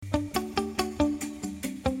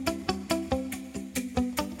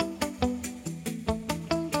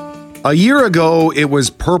A year ago, it was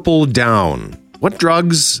purple down. What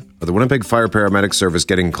drugs are the Winnipeg Fire Paramedic Service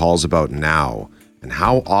getting calls about now? And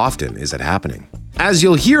how often is it happening? As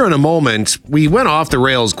you'll hear in a moment, we went off the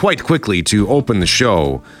rails quite quickly to open the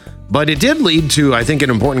show. But it did lead to, I think, an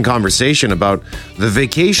important conversation about the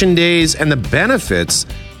vacation days and the benefits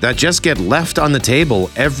that just get left on the table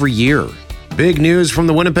every year. Big news from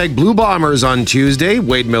the Winnipeg Blue Bombers on Tuesday.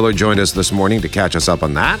 Wade Miller joined us this morning to catch us up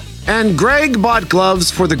on that. And Greg bought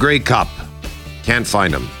gloves for the Grey Cup. Can't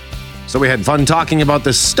find them. So we had fun talking about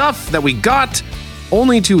the stuff that we got,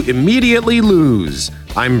 only to immediately lose.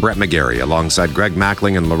 I'm Brett McGarry, alongside Greg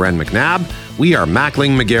Mackling and Loren McNabb. We are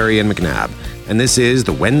Mackling, McGarry, and McNabb. And this is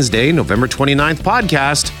the Wednesday, November 29th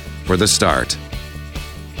podcast for The Start.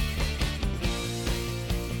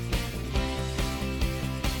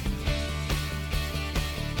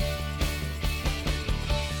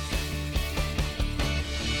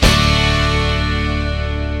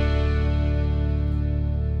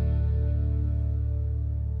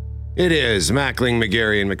 It is Mackling,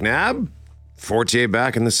 McGarry, and McNabb. Fortier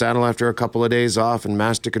back in the saddle after a couple of days off and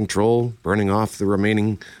master control, burning off the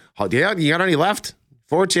remaining. Yeah, you got any left,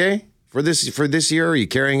 Fortier, for this year? Are you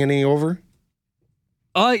carrying any over?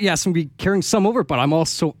 Yes, I'm be carrying some over, but I'm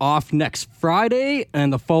also off next Friday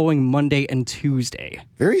and the following Monday and Tuesday.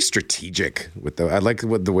 Very strategic I like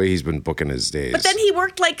the way he's been booking his days. But then he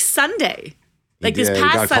worked like Sunday. Like this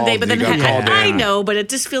past Sunday, but then I know, but it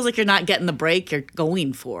just feels like you're not getting the break you're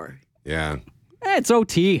going for. Yeah. It's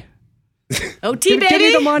OT. OT, baby. Give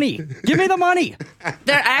me the money. Give me the money. I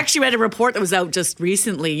actually read a report that was out just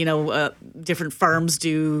recently. Different firms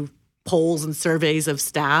do polls and surveys of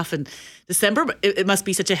staff. And December, it must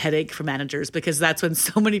be such a headache for managers because that's when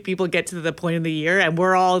so many people get to the point in the year and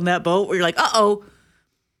we're all in that boat where you're like, uh-oh.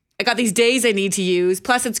 I got these days I need to use.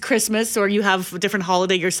 Plus, it's Christmas, or you have a different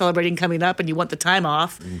holiday you're celebrating coming up, and you want the time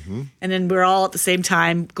off. Mm-hmm. And then we're all at the same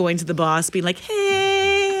time going to the boss, being like,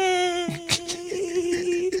 "Hey,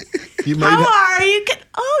 how are you?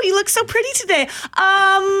 You look so pretty today.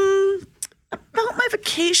 About my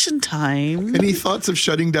vacation time. Any thoughts of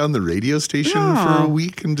shutting down the radio station for a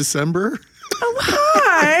week in December? Oh,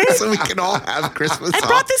 hi. So we can all have Christmas off. I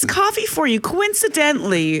brought this coffee for you.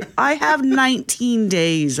 Coincidentally, I have 19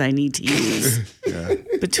 days I need to use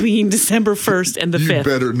between December 1st and the 5th. You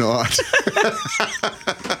better not.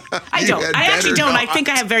 I don't. I actually don't. I think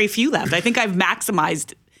I have very few left. I think I've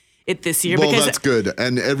maximized it this year. Well, that's good.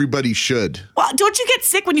 And everybody should. Well, don't you get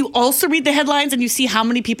sick when you also read the headlines and you see how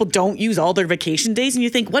many people don't use all their vacation days and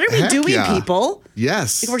you think, what are we doing, people?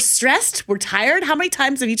 Yes. Like, we're stressed. We're tired. How many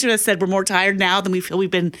times have each of us said we're more tired now than we feel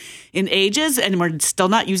we've been in ages and we're still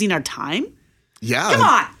not using our time? Yeah. Come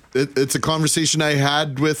on. It's a conversation I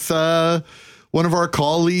had with one of our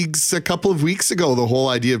colleagues a couple of weeks ago. The whole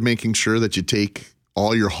idea of making sure that you take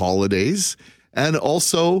all your holidays and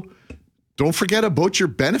also don't forget about your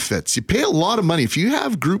benefits. You pay a lot of money. If you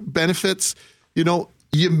have group benefits,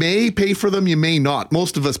 you may pay for them, you may not.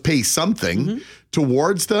 Most of us pay something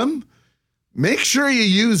towards them. Make sure you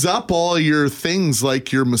use up all your things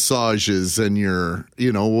like your massages and your,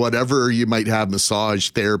 whatever you might have, massage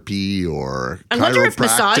therapy or chiropractic. I wonder if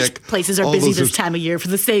massage places are busy this time of year for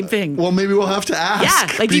the same thing. Well, maybe we'll have to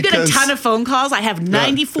ask. Yeah, like you get a ton of phone calls. I have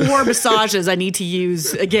 94 massages I need to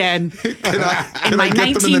use again in my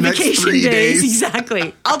 19 vacation days.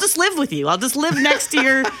 Exactly. I'll just live with you. I'll just live next to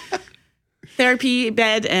your therapy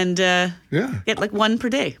bed and get like one per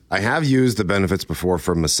day. I have used the benefits before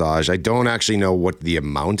for massage. I don't actually know what the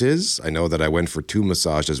amount is. I know that I went for 2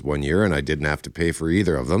 massages one year and I didn't have to pay for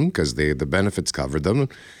either of them because the benefits covered them.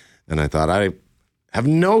 And I thought, I have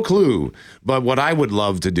no clue. But what I would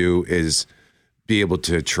love to do is be able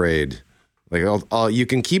to trade. Like, you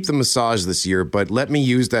can keep the massage this year, but let me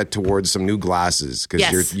use that towards some new glasses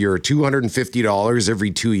because your $250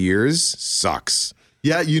 every 2 years sucks.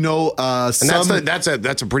 Yeah, and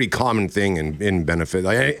that's a pretty common thing in benefit.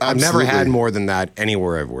 I've never had more than that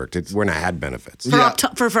anywhere I've worked. It's when I had benefits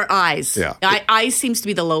for eyes. Yeah, eyes seems to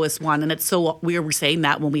be the lowest one, and it's so weird we're saying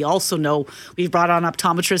that when we also know we've brought on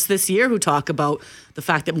optometrists this year who talk about the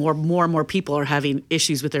fact that more and more people are having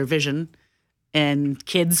issues with their vision. And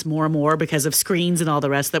kids more and more because of screens and all the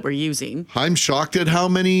rest that we're using. I'm shocked at how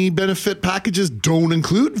many benefit packages don't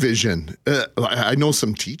include vision. I know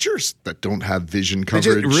some teachers that don't have vision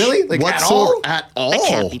coverage. Really? Like whatsoever, at all? That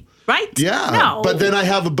can't be right. Yeah. No. But then I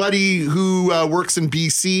have a buddy who works in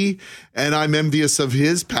BC, and I'm envious of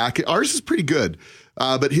his package. Ours is pretty good,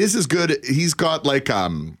 but his is good. He's got like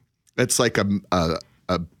it's like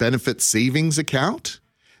a benefit savings account.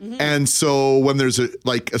 Mm-hmm. And so when there's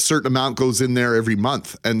a certain amount goes in there every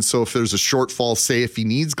month. And so if there's a shortfall, say if he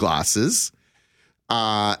needs glasses,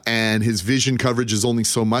 and his vision coverage is only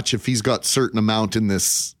so much. If he's got certain amount in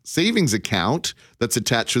this savings account that's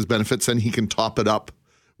attached to his benefits, then he can top it up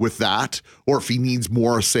with that. Or if he needs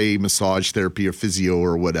more, say, massage therapy or physio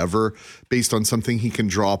or whatever, based on something, he can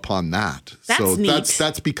draw upon that. That's neat.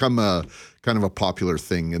 That's become a kind of a popular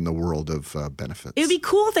thing in the world of benefits. It would be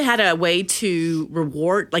cool if they had a way to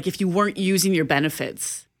reward, like if you weren't using your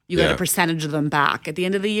benefits, you got a percentage of them back at the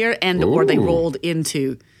end of the year, and or they rolled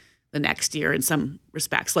into the next year in some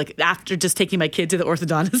respects. Like after just taking my kid to the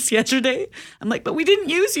orthodontist yesterday, I'm like, but we didn't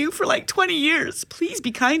use you for like 20 years. Please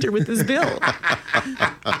be kinder with this bill.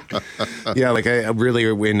 Yeah, like I really,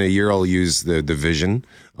 in a year, I'll use the vision.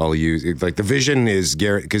 I'll use, like the vision is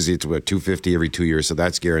guaranteed, because it's what, $250 every 2 years, so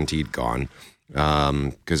that's guaranteed gone.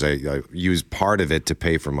 Because I use part of it to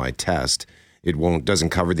pay for my test. It doesn't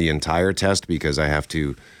cover the entire test because I have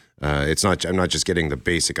to. I'm not just getting the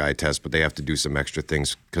basic eye test, but they have to do some extra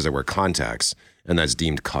things because I wear contacts, and that's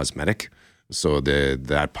deemed cosmetic. So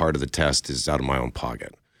that part of the test is out of my own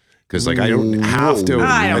pocket. Because like I don't have to.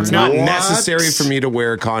 It's not necessary for me to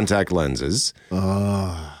wear contact lenses.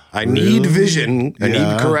 I need vision. I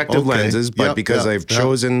need corrective lenses, but because I've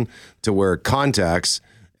chosen to wear contacts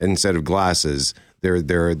instead of glasses, there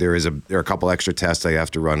are a couple extra tests I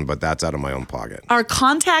have to run, but that's out of my own pocket. Are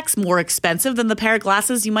contacts more expensive than the pair of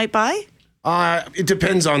glasses you might buy? It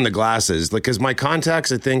depends on the glasses. Because my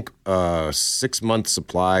contacts, I think 6 months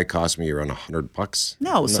supply cost me around $100.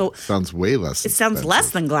 No, so sounds way less. It sounds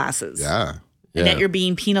less than glasses. Yeah. And yet you're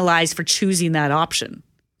being penalized for choosing that option.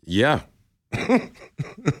 Yeah. I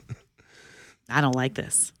don't like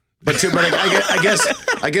this. But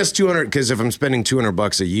I guess 200, because if I'm spending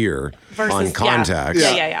 $200 a year on contacts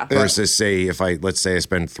versus say let's say I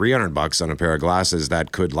spend $300 on a pair of glasses,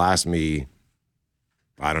 that could last me,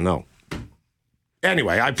 I don't know.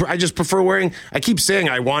 Anyway, I just prefer wearing. I keep saying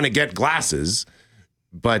I want to get glasses,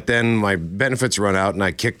 but then my benefits run out and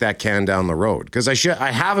I kick that can down the road because I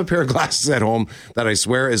have a pair of glasses at home that I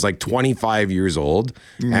swear is like 25 years old,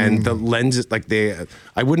 and the lenses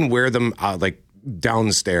I wouldn't wear them like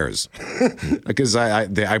downstairs because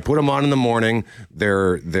I put them on in the morning.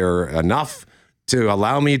 They're enough to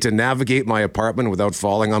allow me to navigate my apartment without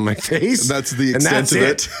falling on my face. That's the extent of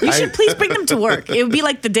it. You should please bring them to work. It would be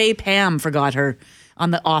like the day Pam forgot her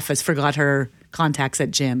contacts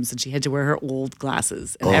at gyms, and she had to wear her old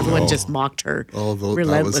glasses, and everyone just mocked her relentlessly.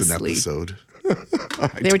 That was an episode.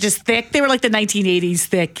 They were just thick. They were like the 1980s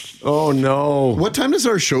thick. Oh, no. What time does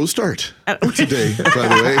our show start today, by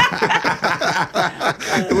the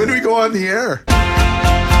way? When do we go on the air?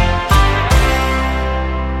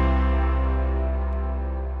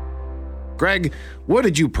 Greg, what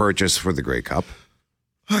did you purchase for the Grey Cup?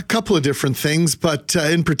 A couple of different things, but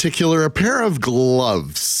in particular, a pair of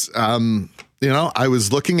gloves. I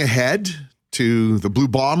was looking ahead to the Blue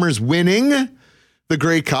Bombers winning the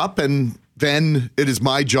Grey Cup, and then it is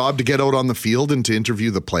my job to get out on the field and to interview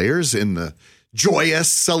the players in the joyous,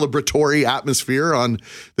 celebratory atmosphere on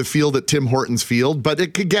the field at Tim Hortons Field. But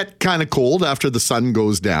it could get kind of cold after the sun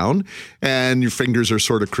goes down and your fingers are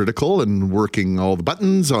sort of critical and working all the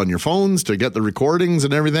buttons on your phones to get the recordings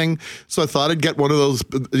and everything. So I thought I'd get one of those,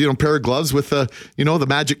 pair of gloves with the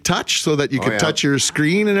magic touch so that you could touch your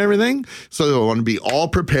screen and everything. So I want to be all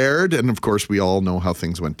prepared. And of course, we all know how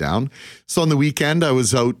things went down. So on the weekend, I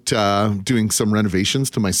was out doing some renovations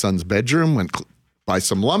to my son's bedroom, went buy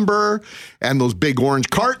some lumber, and those big orange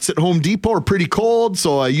carts at Home Depot are pretty cold,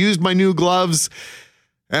 so I used my new gloves,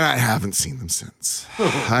 and I haven't seen them since.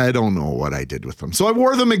 I don't know what I did with them. So I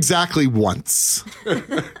wore them exactly once.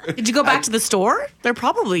 Did you go back to the store? They're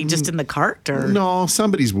probably just in the cart, or no,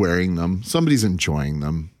 somebody's wearing them. Somebody's enjoying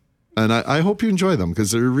them. And I hope you enjoy them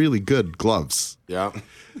because they're really good gloves. Yeah.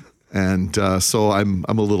 And so I'm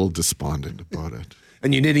a little despondent about it.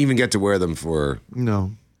 And you didn't even get to wear them for...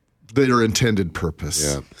 No. Their intended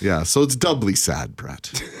purpose. Yeah. So it's doubly sad, Brett.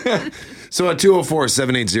 So at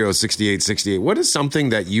 204-780-6868, what is something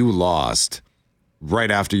that you lost right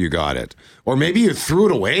after you got it? Or maybe you threw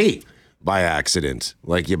it away by accident.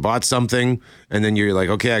 Like you bought something and then you're like,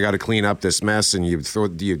 okay, I got to clean up this mess. And you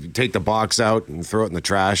take the box out and throw it in the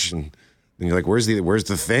trash. And then you're like, where's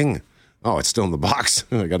the thing? Oh, it's still in the box.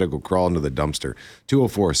 I got to go crawl into the dumpster.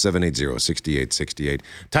 204-780-6868.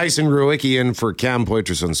 Tyson Ruicki in for Cam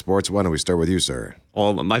Poitras on Sports. Why don't we start with you, sir?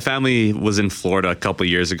 Well, my family was in Florida a couple of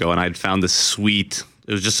years ago, and I'd found it was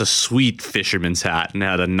just a sweet fisherman's hat, and it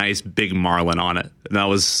had a nice big marlin on it. And that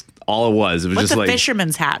was all it was. It was what's just a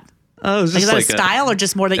fisherman's hat? Oh, is that a style or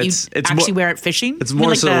just more that you actually wear it fishing? It's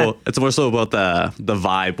more so about the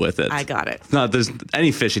vibe with it. I got it. No, there's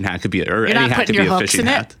any fishing hat could be You're any hat could be a fishing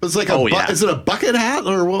hat. It's like is it a bucket hat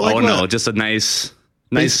or what? No, just a nice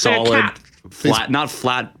Nice Like a solid, cap. flat, not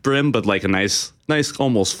flat brim, but like a nice,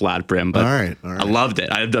 almost flat brim. But All right. I loved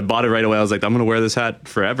it. I bought it right away. I was like, I'm going to wear this hat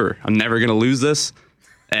forever. I'm never going to lose this.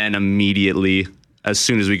 And immediately, as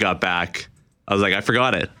soon as we got back, I was like, I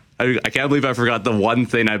forgot it. I can't believe I forgot the one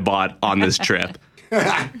thing I bought on this trip.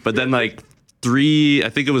 But then like 3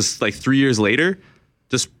 years later,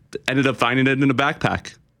 just ended up finding it in a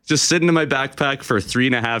backpack. Just sitting in my backpack for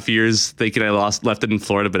 3.5 years, thinking I left it in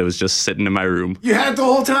Florida, but it was just sitting in my room. You had it the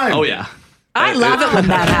whole time. Oh yeah. I love it when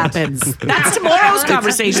that happens. That's tomorrow's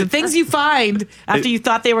conversation. Things you find after you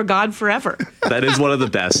thought they were gone forever. That is one of the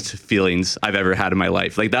best feelings I've ever had in my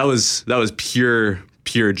life. Like that was pure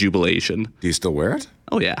jubilation. Do you still wear it?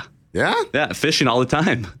 Oh yeah. Yeah? Yeah, fishing all the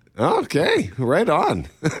time. Okay, right on.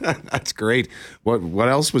 That's great. What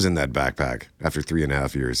else was in that backpack after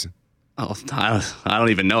 3.5 years? Oh, I don't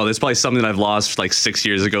even know. There's probably something I've lost like 6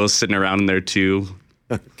 years ago sitting around in there too.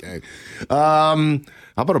 Okay. How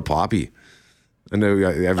about a poppy? I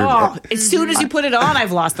know As soon as you put it on,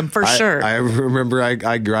 I've lost them for sure. I remember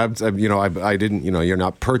I grabbed, I didn't, you're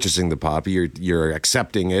not purchasing the poppy, you're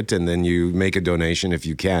accepting it, and then you make a donation if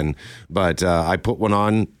you can. But I put one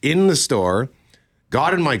on in the store,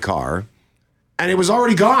 got in my car, and it was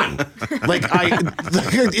already gone.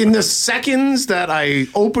 In the seconds that I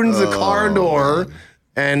opened the car door,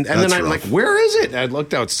 and then I'm like, where is it? I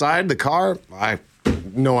looked outside the car.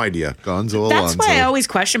 No idea. Gonzo That's Alonzo. why I always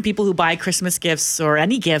question people who buy Christmas gifts or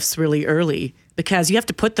any gifts really early, because you have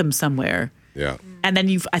to put them somewhere. Yeah. And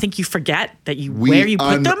then I think you forget that where you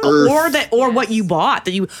put them, or what you bought.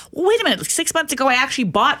 Wait a minute, 6 months ago I actually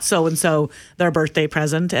bought so and so their birthday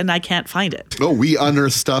present, and I can't find it. Oh, we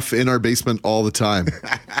unearth stuff in our basement all the time.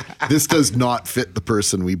 This does not fit the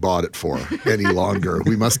person we bought it for any longer.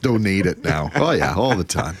 We must donate it now. Oh yeah, all the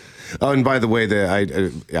time. Oh, and by the way,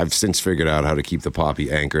 I've since figured out how to keep the poppy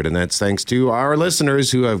anchored, and that's thanks to our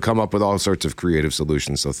listeners who have come up with all sorts of creative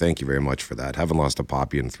solutions. So thank you very much for that. Haven't lost a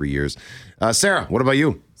poppy in 3 years. Sarah, what about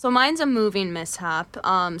you? So mine's a moving mishap.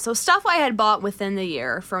 So stuff I had bought within the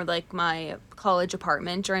year for like my college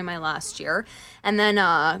apartment during my last year, and then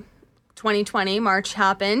 2020 March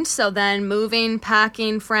happened. So then moving,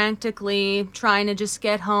 packing frantically, trying to just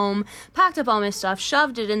get home, packed up all my stuff,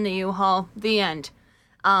 shoved it in the U-Haul. The end.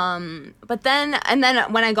 But then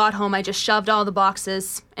when I got home, I just shoved all the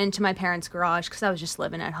boxes into my parents' garage because I was just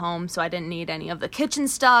living at home, so I didn't need any of the kitchen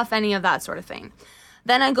stuff, any of that sort of thing.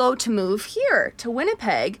 Then I go to move here to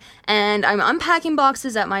Winnipeg, and I'm unpacking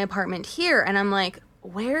boxes at my apartment here, and I'm like,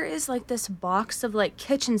 where is like this box of like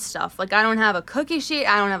kitchen stuff? Like I don't have a cookie sheet,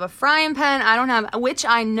 I don't have a frying pan, which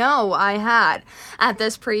I know I had at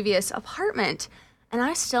this previous apartment. And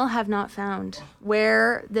I still have not found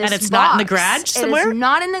where this And it's box. not in the garage somewhere? It is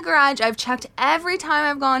not in the garage. I've checked every time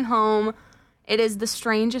I've gone home. It is the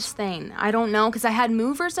strangest thing. I don't know, because I had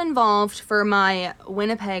movers involved for my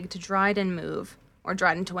Winnipeg to Dryden move, or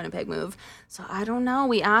Dryden to Winnipeg move. So I don't know.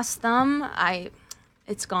 We asked them.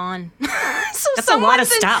 It's gone. So That's a lot of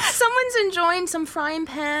stuff. Someone's enjoying some frying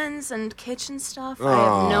pans and kitchen stuff. I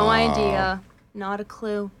have no idea. Not a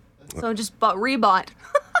clue. So just rebought.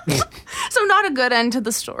 So not a good end to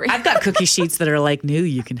the story. I've got cookie sheets that are like new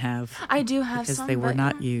you can have. I do have because some. they were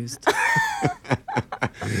not used.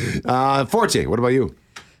 Forte, what about you?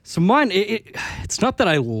 So mine, it's not that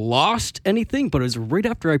I lost anything, but it was right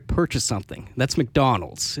after I purchased something. That's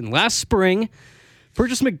McDonald's. And last spring,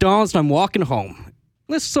 purchased McDonald's, and I'm walking home.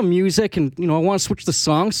 Listen to some music, and I want to switch the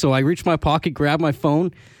song, so I reach my pocket, grab my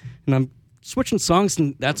phone, and I'm switching songs,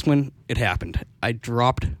 and that's when it happened. I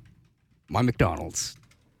dropped my McDonald's.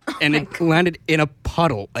 And it landed in a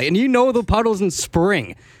puddle. And the puddles in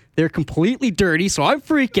spring. They're completely dirty, so I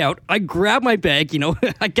freak out. I grab my bag,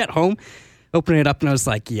 I get home, open it up, and I was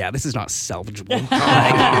like, yeah, this is not salvageable.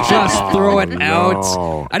 Just throw it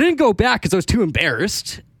out. I didn't go back because I was too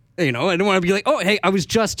embarrassed. I didn't want to be like, oh, hey, I was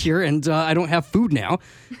just here, and I don't have food now.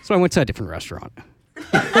 So I went to a different restaurant.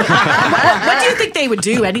 What do you think they would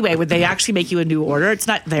do anyway? Would they actually make you a new order? It's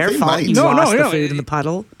not their fault. might. You lost the food in the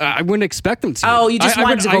puddle. I wouldn't expect them to. Oh, you just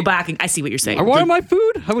wanted to go back. I see what you're saying. I wanted my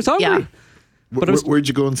food. I was hungry. Yeah. But Where'd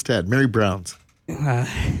you go instead? Mary Brown's.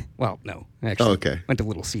 Well, no. Actually, okay. Went to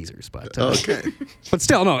Little Caesars. But Okay. but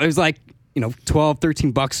still, no. It was like, $12,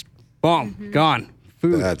 $13. Boom. Gone.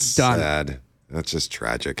 Food. That's done. sad. That's just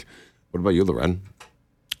tragic. What about you, Loren?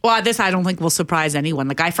 Well, this I don't think will surprise anyone.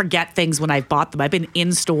 Like, I forget things when I've bought them. I've been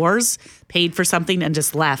in stores, paid for something, and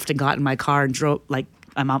just left and got in my car and drove. Like,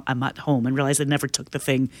 I'm at home and realized I never took the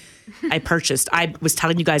thing I purchased. I was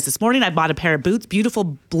telling you guys this morning, I bought a pair of boots, beautiful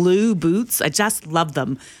blue boots. I just love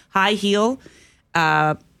them. High heel,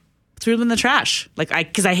 threw them in the trash.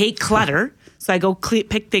 Because I hate clutter. So I go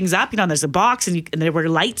pick things up, and there's a box, and there were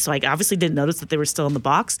lights, so I obviously didn't notice that they were still in the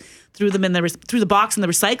box. Threw the box in the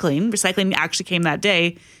recycling. Recycling actually came that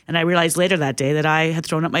day, and I realized later that day that I had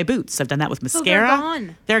thrown up my boots. I've done that with mascara. So they're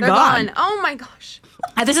gone. They're gone. Oh my gosh.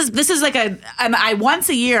 This is and I once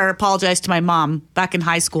a year apologize to my mom back in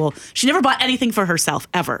high school. She never bought anything for herself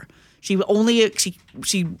ever. She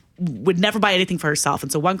would never buy anything for herself.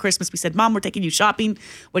 And so one Christmas we said, Mom, we're taking you shopping.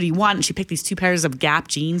 What do you want? And she picked these 2 pairs of Gap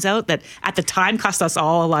jeans out that at the time cost us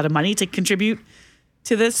all a lot of money to contribute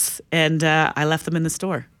to this. And I left them in the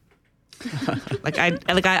store.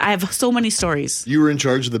 I have so many stories. You were in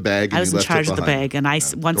charge of the bag. And I was in charge of the bag. And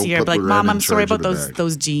once a year I'd be like, Mom, I'm sorry about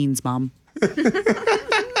those jeans, Mom.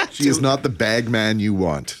 She is not the bag man you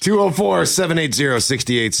want.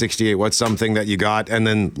 204-780-6868. What's something that you got and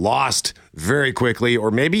then lost very quickly,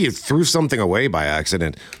 or maybe you threw something away by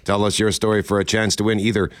accident? Tell us your story for a chance to win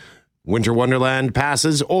either Winter Wonderland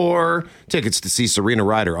passes or tickets to see Serena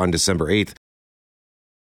Ryder on December 8th.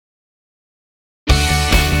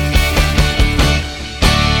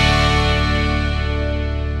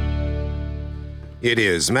 It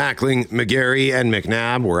is Mackling, McGarry, and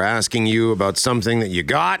McNabb. We're asking you about something that you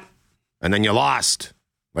got and then you lost,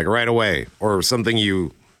 like right away, or something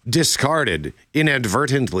you discarded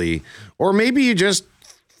inadvertently, or maybe you just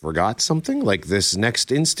forgot something, like this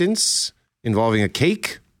next instance involving a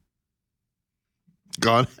cake.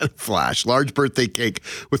 Gone at a flash. Large birthday cake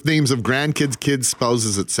with names of grandkids, kids,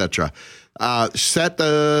 spouses, etc. Set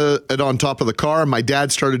it on top of the car. My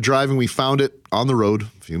dad started driving. We found it on the road. A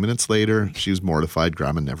few minutes later, she was mortified.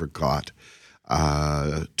 Grandma never got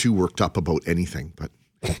too worked up about anything, but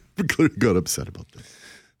clearly got upset about this.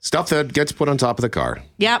 Stuff that gets put on top of the car.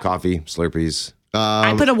 Yep. Coffee, Slurpees.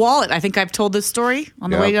 I put a wallet. I think I've told this story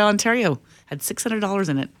on the way to Ontario. Had $600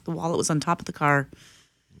 in it. The wallet was on top of the car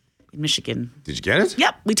in Michigan. Did you get it?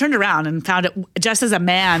 Yep. We turned around and found it just as a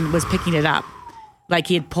man was picking it up. Like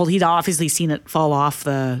he'd obviously seen it fall off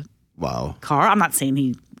the car. I'm not saying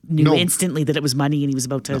he knew instantly that it was money and he was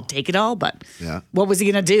about to take it all, but what was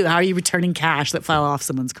he going to do? How are you returning cash that fell off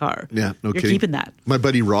someone's car? Yeah, no You're kidding. keeping that. My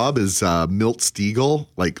buddy Rob is Milt Stiegel,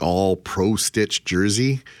 like all pro-stitched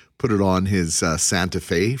jersey. Put it on his Santa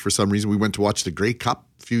Fe for some reason. We went to watch the Grey Cup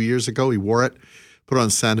a few years ago. He wore it, put it on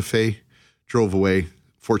Santa Fe, drove away.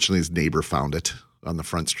 Fortunately, his neighbor found it on the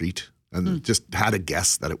front street and just had a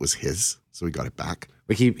guess that it was his. So we got it back.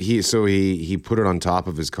 Like he put it on top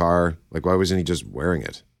of his car. Like, why wasn't he just wearing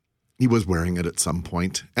it? He was wearing it at some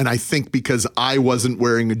point. And I think because I wasn't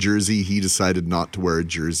wearing a jersey, he decided not to wear a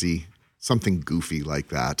jersey. Something goofy like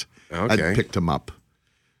that. Okay. I picked him up.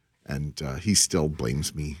 And he still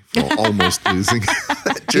blames me for almost losing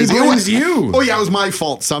that jersey. He blames you. Oh, yeah, it was my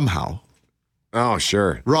fault somehow. Oh,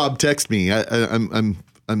 sure. Rob, text me.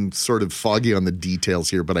 I'm sort of foggy on the details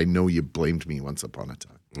here, but I know you blamed me once upon a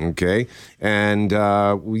time. Okay. And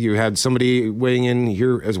you had somebody weighing in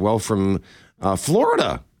here as well from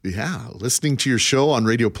Florida. Yeah, listening to your show on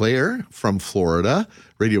Radio Player from Florida,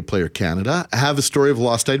 Radio Player Canada. I have a story of a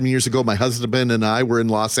lost item. Years ago, my husband and I were in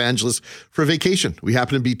Los Angeles for a vacation. We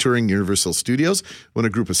happened to be touring Universal Studios when a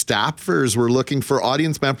group of staffers were looking for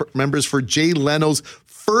audience members for Jay Leno's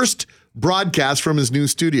first broadcast from his new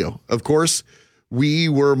studio. Of course, we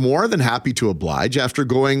were more than happy to oblige. After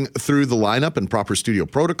going through the lineup and proper studio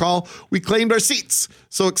protocol, we claimed our seats.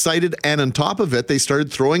 So excited, and on top of it, they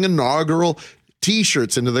started throwing inaugural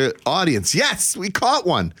T-shirts into the audience. Yes, we caught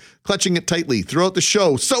one, clutching it tightly throughout the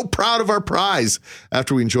show. So proud of our prize.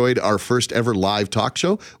 After we enjoyed our first ever live talk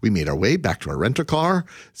show, we made our way back to our rental car,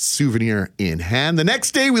 souvenir in hand. The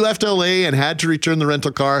next day, we left LA and had to return the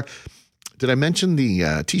rental car. Did I mention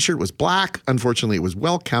the T-shirt was black? Unfortunately, it was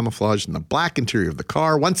well camouflaged in the black interior of the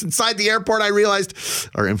car. Once inside the airport, I realized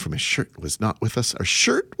our infamous shirt was not with us. Our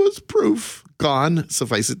shirt was proof gone.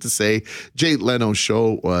 Suffice it to say, Jay Leno's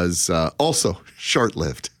show was also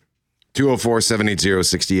short-lived.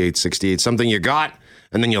 204-780-6868. Something you got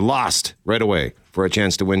and then you lost right away for a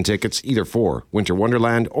chance to win tickets either for Winter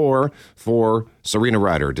Wonderland or for Serena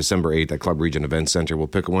Ryder, December 8th at Club Region Event Center. We'll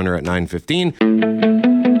pick a winner at 9:15.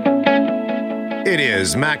 It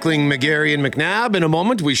is Mackling, McGarry, and McNabb. In a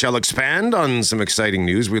moment, we shall expand on some exciting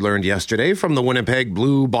news we learned yesterday from the Winnipeg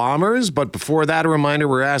Blue Bombers. But before that, a reminder,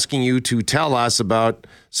 we're asking you to tell us about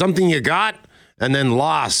something you got and then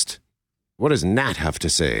lost. What does Nat have to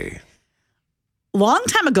say? Long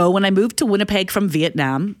time ago, when I moved to Winnipeg from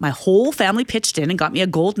Vietnam, my whole family pitched in and got me a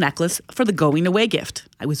gold necklace for the going away gift.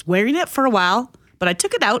 I was wearing it for a while, but I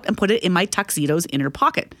took it out and put it in my tuxedo's inner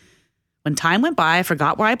pocket. When time went by, I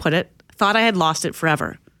forgot where I put it. Thought I had lost it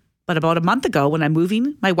forever. But about a month ago, when I'm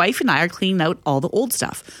moving, my wife and I are cleaning out all the old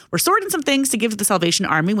stuff. We're sorting some things to give to the Salvation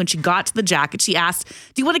Army. When she got to the jacket, she asked,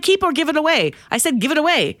 "Do you want to keep or give it away?" I said, "Give it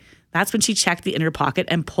away." That's when she checked the inner pocket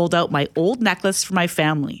and pulled out my old necklace for my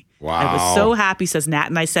family. Wow. I was so happy, says Nat.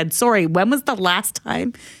 And I said, "Sorry, when was the last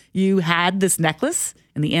time you had this necklace?"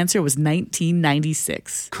 And the answer was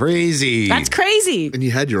 1996. Crazy. That's crazy. And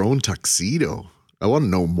you had your own tuxedo. I want to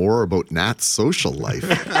know more about Nat's social life.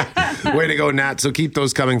 Way to go, Nat. So keep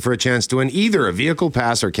those coming for a chance to win either a vehicle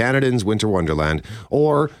pass or Canada's Winter Wonderland,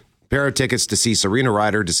 or pair of tickets to see Serena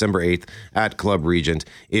Ryder December 8th at Club Regent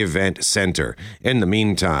Event Center. In the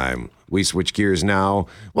meantime, we switch gears now.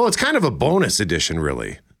 Well, it's kind of a bonus edition,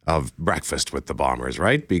 really, of Breakfast with the Bombers,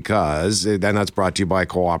 right? Because then that's brought to you by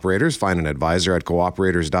Cooperators. Find an advisor at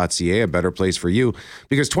cooperators.ca, a better place for you.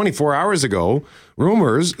 Because 24 hours ago,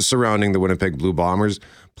 rumors surrounding the Winnipeg Blue Bombers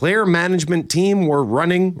player management team were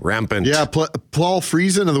running rampant. Yeah, Paul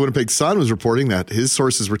Friesen of the Winnipeg Sun was reporting that his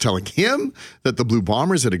sources were telling him that the Blue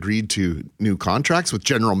Bombers had agreed to new contracts with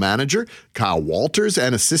general manager Kyle Walters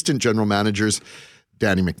and assistant general managers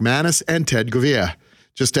Danny McManus and Ted Gouveia.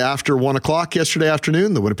 Just after 1 o'clock yesterday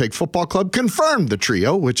afternoon, the Winnipeg Football Club confirmed the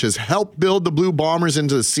trio, which has helped build the Blue Bombers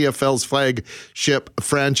into the CFL's flagship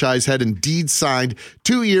franchise, had indeed signed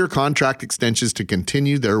 2-year contract extensions to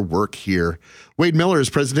continue their work here. Wade Miller is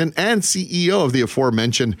president and CEO of the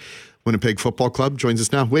aforementioned Winnipeg Football Club. Joins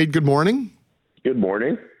us now. Wade, good morning. Good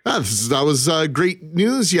morning. That was great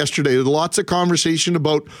news yesterday. Lots of conversation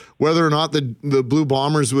about whether or not the Blue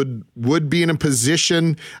Bombers would be in a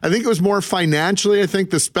position. I think it was more financially. I think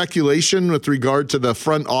the speculation with regard to the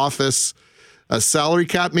front office salary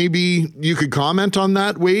cap. Maybe you could comment on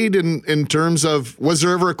that, Wade, in terms of, was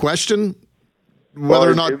there ever a question whether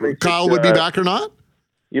or not Kyle would be back or not?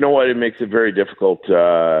 You know what? It makes it very difficult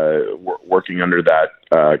working under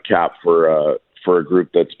that cap for a group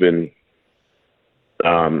that's been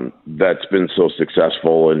so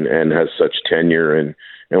successful and has such tenure, and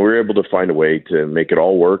we're able to find a way to make it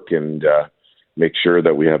all work and make sure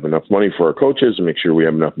that we have enough money for our coaches and make sure we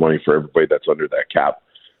have enough money for everybody that's under that cap.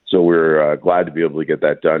 So we're glad to be able to get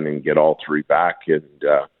that done and get all three back. And,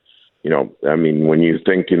 when you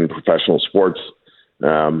think in professional sports,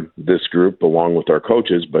 this group, along with our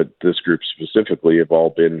coaches, but this group specifically, have all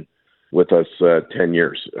been with us 10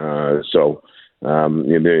 years. There's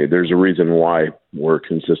a reason why we're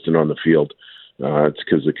consistent on the field. It's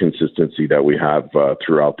because of the consistency that we have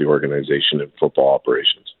throughout the organization and football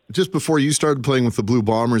operations. Just before you started playing with the Blue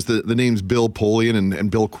Bombers, the names Bill Polian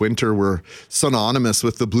and Bill Quinter were synonymous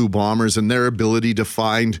with the Blue Bombers and their ability to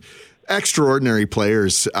find extraordinary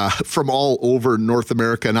players from all over North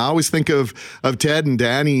America. And I always think of Ted and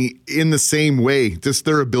Danny in the same way, just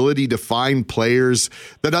their ability to find players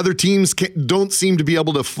that other teams don't seem to be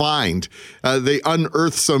able to find. They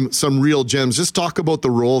unearth some real gems. Just talk about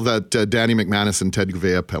the role that Danny McManus and Ted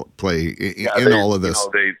Gouveia play in all of this.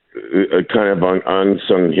 They kind of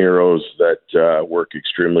unsung heroes that work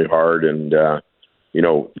extremely hard and,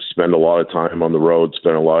 spend a lot of time on the road,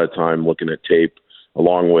 spend a lot of time looking at tape.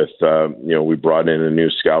 Along with, we brought in a new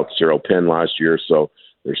scout, Cyril Penn, last year. So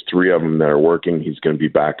there's 3 of them that are working. He's going to be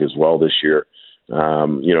back as well this year.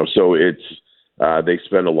 So it's they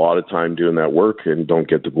spend a lot of time doing that work and don't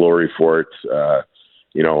get the glory for it,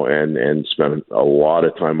 and spend a lot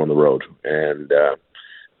of time on the road. And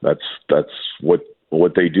that's what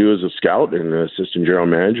they do as a scout and an assistant general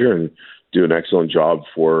manager, and do an excellent job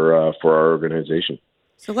for our organization.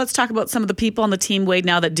 So let's talk about some of the people on the team, Wade,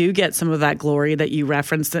 now that do get some of that glory that you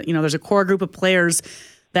referenced. That, there's a core group of players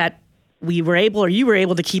that you were able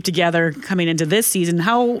to keep together coming into this season.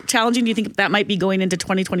 How challenging do you think that might be going into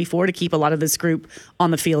 2024 to keep a lot of this group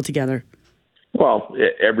on the field together? Well,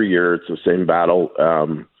 every year it's the same battle.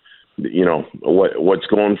 What's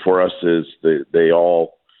going for us is they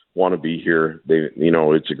all want to be here.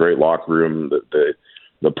 It's a great locker room.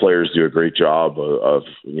 The players do a great job of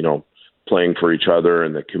playing for each other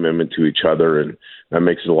and the commitment to each other, and that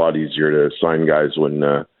makes it a lot easier to sign guys when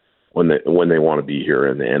they want to be here,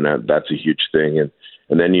 and that's a huge thing.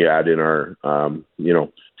 And then you add in our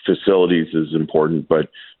facilities is important, but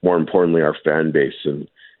more importantly our fan base, and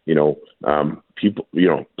people,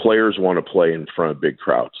 players want to play in front of big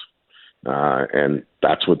crowds, and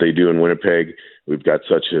that's what they do in Winnipeg. We've got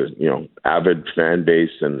such a avid fan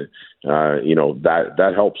base, and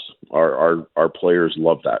that helps. Our players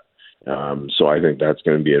love that. So I think that's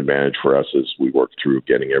going to be an advantage for us as we work through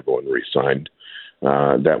getting everyone re-signed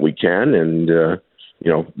that we can, and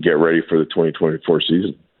get ready for the 2024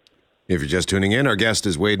 season. If you're just tuning in, our guest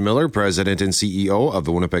is Wade Miller, president and CEO of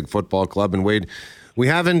the Winnipeg Football Club. And Wade, we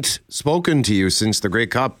haven't spoken to you since the Grey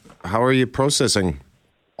Cup. How are you processing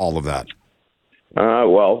all of that?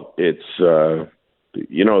 Well, it's,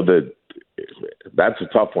 that's a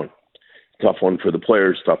tough one. Tough one for the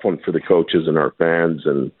players, tough one for the coaches and our fans,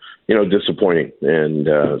 and, disappointing. And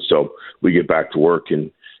so we get back to work, and,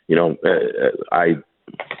 I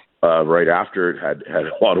right after it had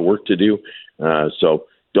a lot of work to do. So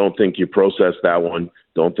don't think you process that one.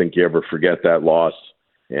 Don't think you ever forget that loss.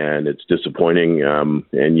 And it's disappointing.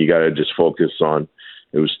 And you got to just focus on,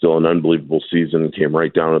 it was still an unbelievable season. It came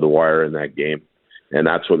right down to the wire in that game. And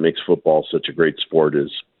that's what makes football such a great sport,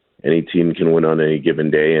 is any team can win on any given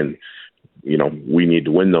day. And, we need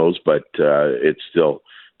to win those, but it's still,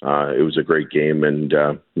 it was a great game. And,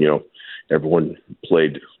 everyone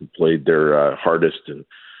played their hardest. And,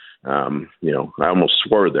 I almost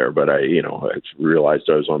swore there, but I realized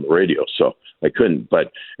I was on the radio, so I couldn't.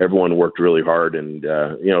 But everyone worked really hard, and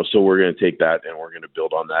so we're going to take that and we're going to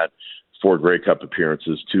build on that. 4 Grey Cup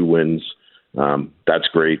appearances, 2 wins. That's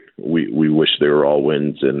great. We wish they were all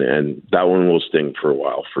wins, and that one will sting for a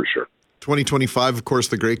while for sure. 2025, of course,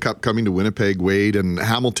 the Grey Cup coming to Winnipeg, Wade, and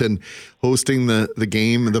Hamilton hosting the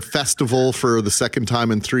game, the festival for the second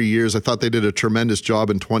time in 3 years. I thought they did a tremendous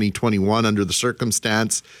job in 2021 under the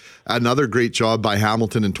circumstance. Another great job by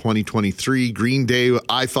Hamilton in 2023. Green Day,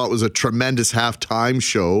 I thought, was a tremendous halftime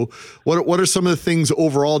show. What are some of the things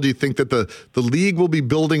overall do you think that the league will be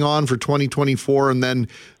building on for 2024? And then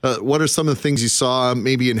what are some of the things you saw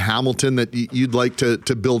maybe in Hamilton that you'd like to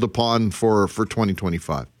build upon for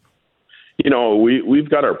 2025? We've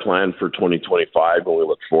got our plan for 2025, and we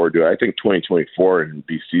look forward to it. I think 2024 in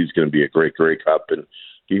BC is going to be a great Grey Cup. And if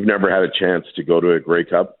you've never had a chance to go to a Grey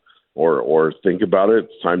Cup or think about it,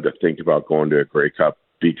 it's time to think about going to a Grey Cup,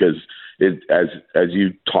 because as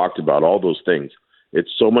you talked about, all those things, it's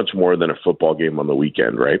so much more than a football game on the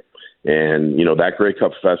weekend, right? And, that Grey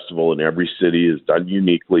Cup festival in every city is done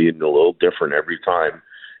uniquely and a little different every time,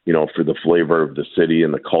 for the flavor of the city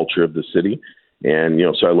and the culture of the city. And,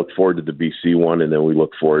 so I look forward to the BC one, and then we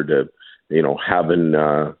look forward to, having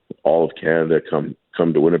all of Canada come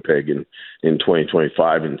to Winnipeg in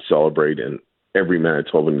 2025 and celebrate, and every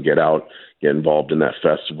Manitoban get out, get involved in that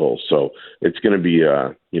festival. So it's going to be,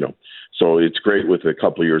 so it's great with a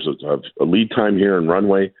couple of years of a lead time here in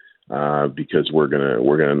Runway, because we're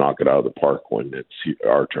gonna knock it out of the park when it's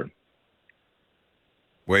our turn.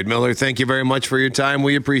 Wade Miller, thank you very much for your time.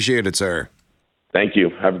 We appreciate it, sir. Thank you.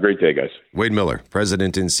 Have a great day, guys. Wade Miller,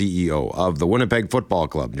 President and CEO of the Winnipeg Football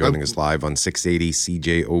Club, joining us live on 680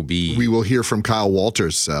 CJOB. We will hear from Kyle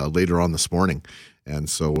Walters later on this morning. And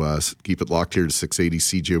so keep it locked here to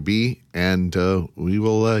 680 CJOB. And we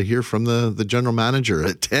will hear from the general manager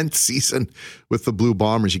at 10th season with the Blue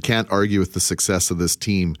Bombers. You can't argue with the success of this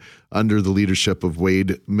team under the leadership of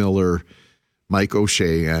Wade Miller, Mike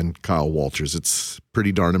O'Shea, and Kyle Walters. It's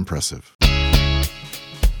pretty darn impressive.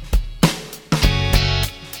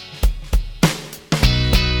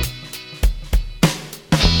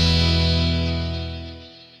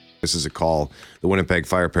 This is a call the Winnipeg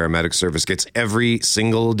Fire Paramedic Service gets every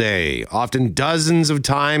single day, often dozens of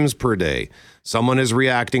times per day. Someone is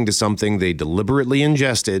reacting to something they deliberately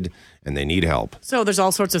ingested, and they need help. So there's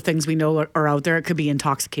all sorts of things we know are out there. It could be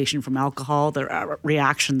intoxication from alcohol. There are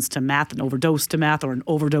reactions to meth, an overdose to meth, or an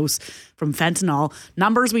overdose from fentanyl.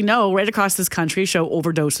 Numbers we know right across this country show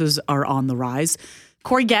overdoses are on the rise.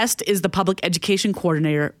 Corey Guest is the public education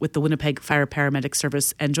coordinator with the Winnipeg Fire Paramedic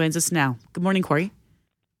Service and joins us now. Good morning, Corey.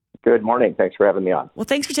 Good morning. Thanks for having me on. Well,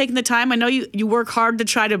 thanks for taking the time. I know you work hard to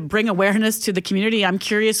try to bring awareness to the community. I'm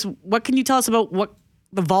curious, what can you tell us about what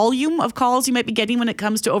the volume of calls you might be getting when it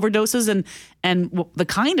comes to overdoses and the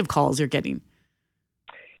kind of calls you're getting?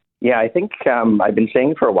 Yeah, I think I've been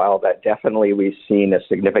saying for a while that definitely we've seen a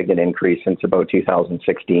significant increase since about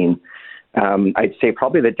 2016. I'd say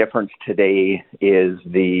probably the difference today is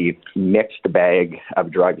the mixed bag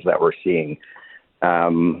of drugs that we're seeing.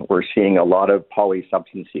 We're seeing a lot of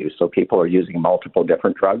polysubstance use, so people are using multiple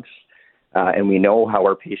different drugs, and we know how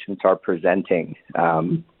our patients are presenting.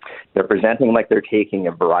 They're presenting like they're taking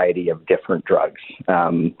a variety of different drugs.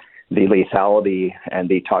 The lethality and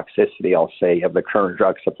the toxicity, I'll say, of the current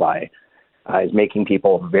drug supply is making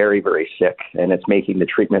people very, very sick, and it's making the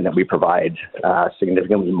treatment that we provide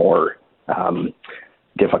significantly more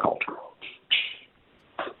difficult.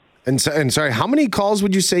 And sorry, how many calls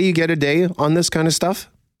would you say you get a day on this kind of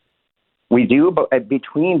stuff? We do about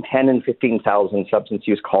between 10 and 15,000 substance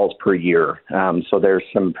use calls per year. So there's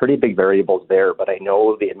some pretty big variables there, but I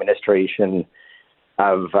know the administration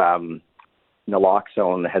of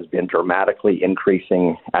naloxone has been dramatically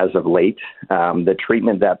increasing as of late. The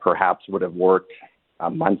treatment that perhaps would have worked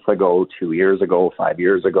a month ago, 2 years ago, 5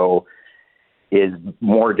 years ago, is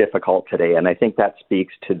more difficult today. And I think that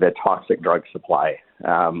speaks to the toxic drug supply.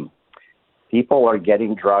 People are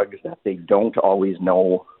getting drugs that they don't always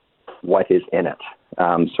know what is in it.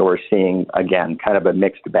 So we're seeing, again, kind of a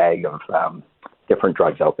mixed bag of different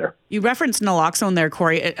drugs out there. You referenced naloxone there,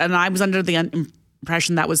 Corey, and I was under the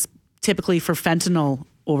impression that was typically for fentanyl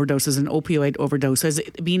overdoses and opioid overdoses. Is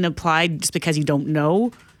it being applied just because you don't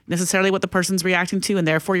know necessarily what the person's reacting to, and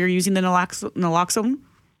therefore you're using the naloxone?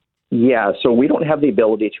 Yeah, so we don't have the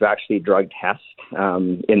ability to actually drug test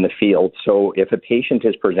in the field. So if a patient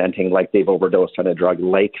is presenting like they've overdosed on a drug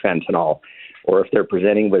like fentanyl, or if they're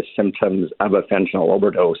presenting with symptoms of a fentanyl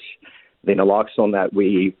overdose, the naloxone that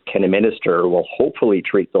we can administer will hopefully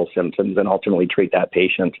treat those symptoms and ultimately treat that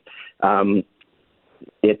patient.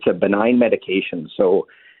 It's a benign medication, so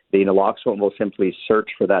the naloxone will simply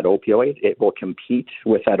search for that opioid. It will compete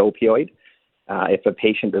with that opioid. If a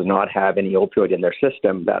patient does not have any opioid in their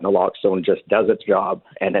system, that naloxone just does its job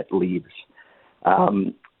and it leaves.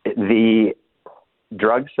 The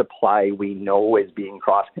drug supply we know is being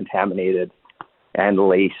cross-contaminated and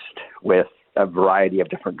laced with a variety of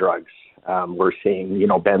different drugs. We're seeing,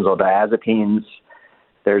 benzodiazepines.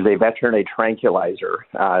 There's a veterinary tranquilizer,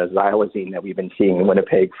 xylazine, that we've been seeing in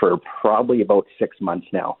Winnipeg for probably about 6 months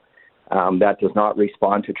now. That does not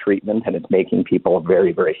respond to treatment, and it's making people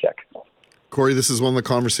very, very sick. Corey, this is one of the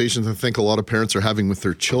conversations I think a lot of parents are having with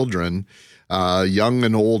their children, young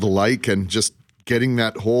and old alike, and just getting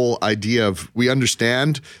that whole idea of, we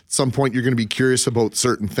understand at some point you're going to be curious about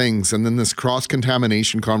certain things, and then this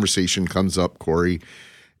cross-contamination conversation comes up, Corey,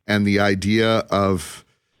 and the idea of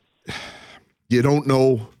you don't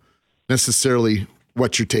know necessarily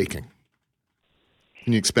what you're taking.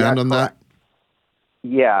 Can you expand on that?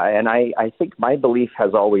 Yeah, and I think my belief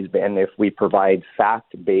has always been, if we provide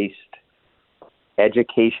fact-based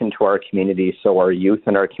education to our community so our youth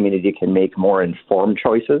and our community can make more informed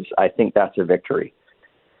choices, I think that's a victory.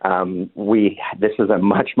 This is a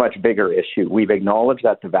much, much bigger issue. We've acknowledged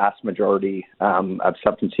that the vast majority of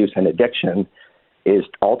substance use and addiction is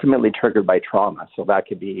ultimately triggered by trauma. So that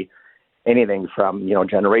could be anything from,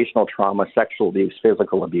 generational trauma, sexual abuse,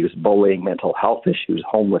 physical abuse, bullying, mental health issues,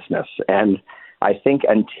 homelessness. And I think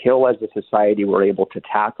until as a society we're able to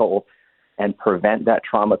tackle and prevent that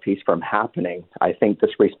trauma piece from happening, I think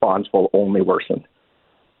this response will only worsen.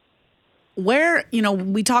 Where,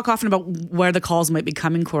 we talk often about where the calls might be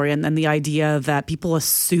coming, Corey, and then the idea that people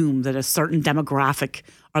assume that a certain demographic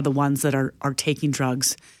are the ones that are taking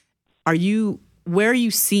drugs. Where are you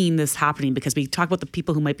seeing this happening? Because we talk about the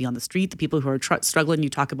people who might be on the street, the people who are struggling. You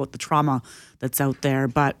talk about the trauma that's out there.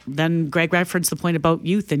 But then Greg referenced the point about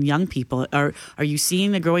youth and young people. Are you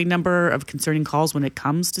seeing a growing number of concerning calls when it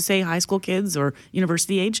comes to, say, high school kids or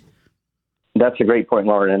university age? That's a great point,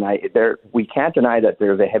 Lauren. And we can't deny that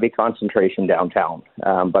there's a heavy concentration downtown.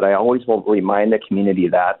 But I always will remind the community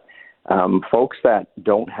that folks that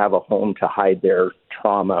don't have a home to hide their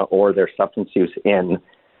trauma or their substance use in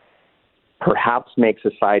perhaps make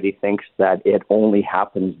society thinks that it only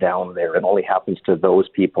happens down there. It only happens to those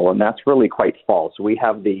people. And that's really quite false. We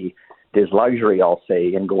have this luxury, I'll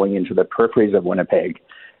say, in going into the peripheries of Winnipeg,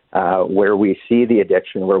 where we see the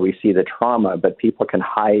addiction, where we see the trauma, but people can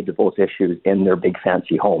hide those issues in their big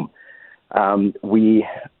fancy home. We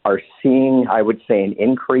are seeing, I would say, an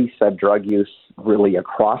increase of drug use really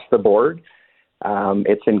across the board.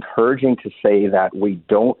 It's encouraging to say that we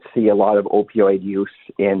don't see a lot of opioid use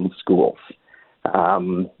in schools.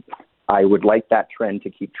 I would like that trend to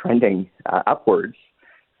keep trending upwards.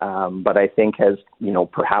 But I think as,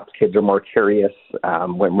 perhaps kids are more curious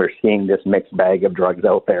when we're seeing this mixed bag of drugs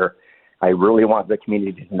out there, I really want the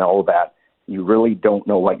community to know that you really don't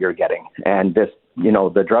know what you're getting. And this,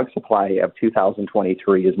 the drug supply of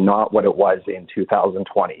 2023 is not what it was in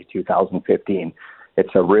 2020, 2015. It's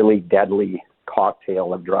a really deadly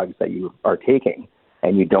cocktail of drugs that you are taking,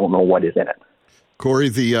 and you don't know what is in it. Corey,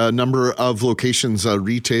 the number of locations,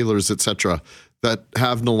 retailers, et cetera, that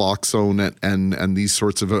have naloxone and these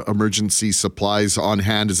sorts of emergency supplies on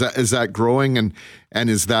hand, is that growing? And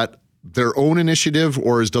is that their own initiative,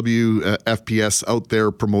 or is WFPS out there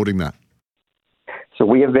promoting that? So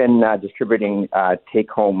we have been distributing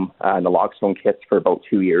take-home naloxone kits for about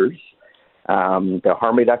 2 years. The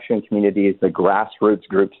harm reduction communities, the grassroots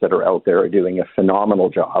groups that are out there are doing a phenomenal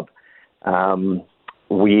job.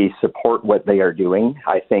 We support what they are doing.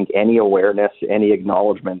 I think any awareness, any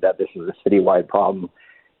acknowledgement that this is a citywide problem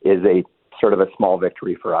is a sort of a small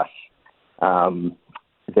victory for us.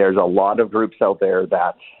 There's a lot of groups out there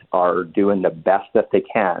that are doing the best that they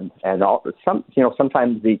can, and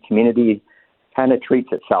sometimes the community kind of treats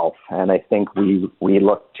itself, and I think we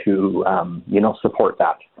look to support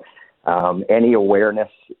that. Any awareness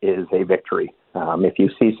is a victory. If you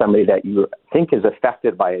see somebody that you think is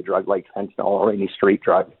affected by a drug like fentanyl or any street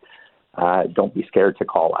drug, don't be scared to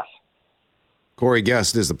call us. Corey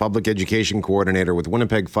Guest is the Public Education Coordinator with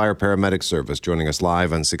Winnipeg Fire Paramedic Service, joining us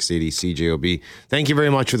live on 680 CJOB. Thank you very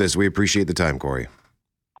much for this. We appreciate the time, Corey.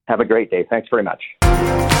 Have a great day. Thanks very much.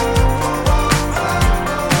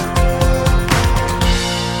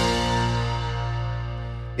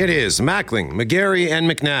 It is Mackling, McGarry, and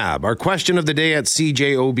McNabb. Our question of the day at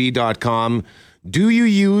cjob.com. Do you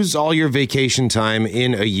use all your vacation time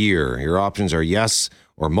in a year? Your options are yes,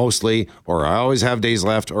 or mostly, or I always have days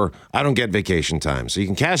left, or I don't get vacation time. So you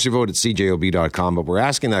can cast your vote at cjob.com, but we're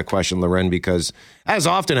asking that question, Loren, because as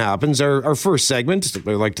often happens, our first segment,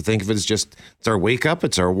 I like to think of it as just, it's our wake up,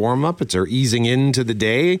 it's our warm up, it's our easing into the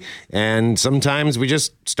day, and sometimes we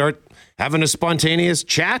just start having a spontaneous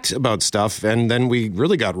chat about stuff, and then we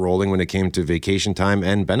really got rolling when it came to vacation time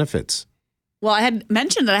and benefits. Well, I had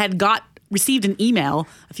mentioned that I had received an email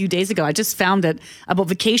a few days ago. I just found it about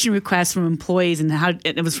vacation requests from employees and how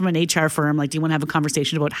it was from an HR firm. Like, do you want to have a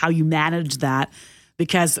conversation about how you manage that?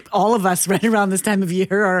 Because all of us right around this time of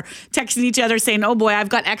year are texting each other saying, oh boy, I've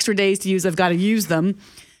got extra days to use. I've got to use them.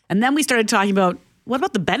 And then we started talking about, what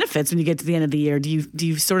about the benefits when you get to the end of the year? Do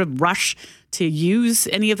you sort of rush to use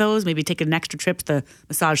any of those? Maybe take an extra trip to the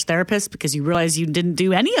massage therapist because you realize you didn't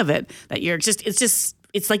do any of it. That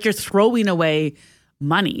it's like you're throwing away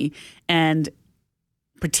money. And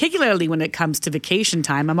particularly when it comes to vacation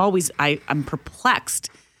time, I'm perplexed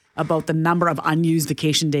about the number of unused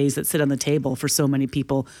vacation days that sit on the table for so many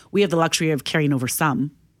people. We have the luxury of carrying over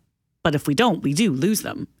some, but if we don't, we do lose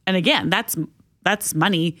them. And again, that's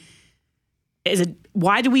money.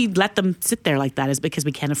 Why do we let them sit there like that? Is it because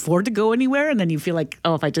we can't afford to go anywhere? And then you feel like,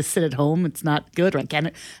 oh, if I just sit at home, it's not good. Or I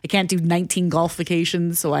can't do 19 golf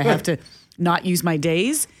vacations, so I have to not use my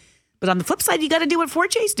days. But on the flip side, you got to do what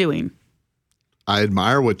Fortier's doing. I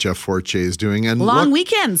admire what Jeff Fortier is doing. And long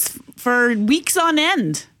weekends for weeks on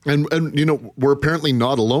end. And we're apparently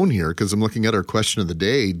not alone here, because I'm looking at our question of the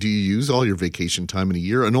day. Do you use all your vacation time in a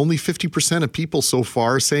year? And only 50% of people so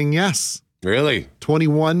far are saying yes. Really?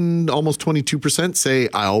 21, almost 22% say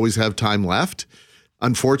I always have time left.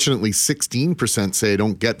 Unfortunately, 16% say I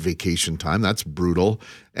don't get vacation time. That's brutal.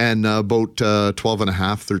 And about 12.5%,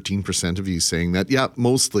 13% of you saying that, yeah,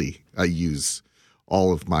 mostly I use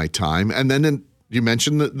all of my time. And then you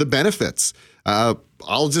mentioned the benefits.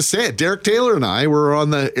 I'll just say it. Derek Taylor and I were on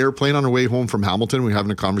the airplane on our way home from Hamilton. We were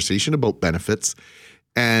having a conversation about benefits.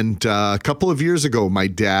 And a couple of years ago, my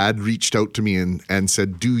dad reached out to me and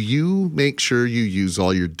said, do you make sure you use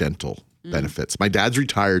all your dental benefits? My dad's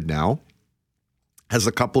retired now, has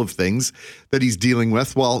a couple of things that he's dealing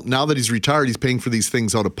with. Well, now that he's retired, he's paying for these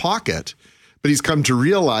things out of pocket. But he's come to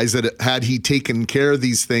realize that had he taken care of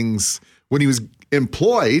these things when he was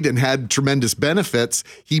employed and had tremendous benefits,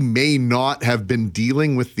 he may not have been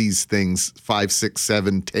dealing with these things 5, 6,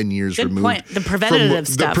 7, 10 years Good removed. Point. The preventative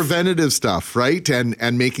stuff. The preventative stuff, right?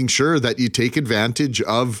 And making sure that you take advantage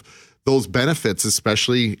of those benefits,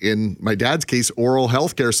 especially in my dad's case, oral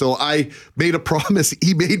health care. So I made a promise.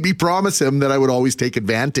 He made me promise him that I would always take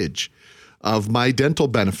advantage of my dental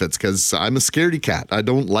benefits because I'm a scaredy cat. I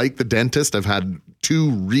don't like the dentist. I've had 2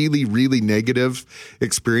 really, really negative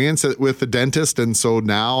experiences with the dentist. And so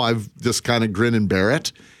now I've just kind of grin and bear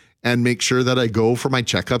it and make sure that I go for my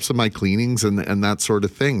checkups and my cleanings and that sort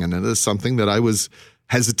of thing. And it is something that I was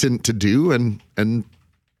hesitant to do. And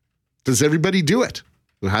does everybody do it?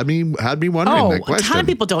 Had me wondering that question. A ton of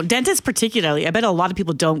people don't. Dentists particularly. I bet a lot of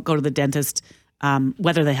people don't go to the dentist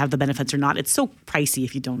whether they have the benefits or not. It's so pricey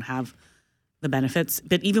if you don't have the benefits.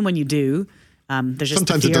 But even when you do, there's just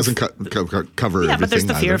sometimes it doesn't cover everything. But there's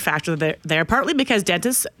the fear either. factor there. Partly because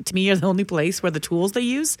dentists, to me, are the only place where the tools they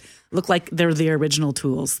use look like they're the original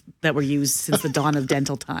tools that were used since the dawn of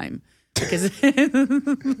dental time. Because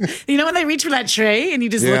you know when they reach for that tray and you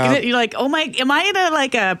just look at it, you're like, oh my, am I in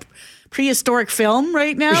a prehistoric film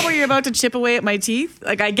right now where you're about to chip away at my teeth?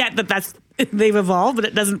 Like, I get that they've evolved, but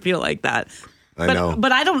it doesn't feel like that. I know.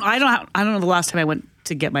 But I don't know the last time I went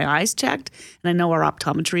to get my eyes checked, and I know our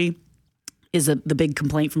optometry is the big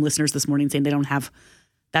complaint from listeners this morning saying they don't have.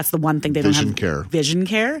 That's the one thing they don't have. Vision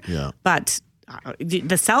care. Yeah. But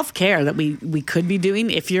the self-care that we could be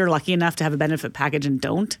doing, if you're lucky enough to have a benefit package and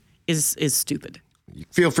don't, is stupid.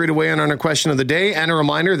 Feel free to weigh in on our question of the day. And a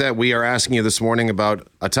reminder that we are asking you this morning about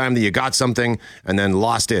a time that you got something and then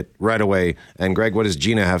lost it right away. And Greg, what does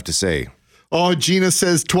Gina have to say? Oh, Gina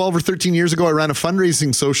says 12 or 13 years ago, I ran a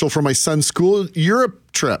fundraising social for my son's school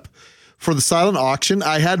Europe trip. For the silent auction,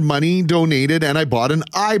 I had money donated and I bought an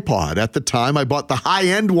iPod. At the time, I bought the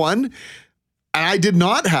high-end one And I did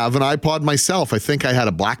not have an iPod myself. I think I had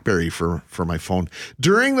a BlackBerry for my phone.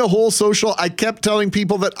 During the whole social, I kept telling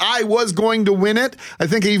people that I was going to win it. I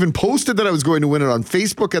think I even posted that I was going to win it on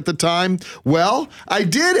Facebook at the time. Well, I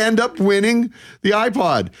did end up winning the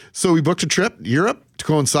iPod. So we booked a trip to Europe to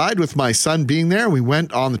coincide with my son being there. We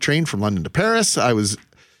went on the train from London to Paris. I was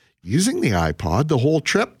using the iPod the whole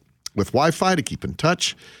trip with Wi-Fi to keep in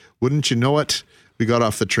touch. Wouldn't you know it, we got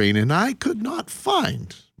off the train and I could not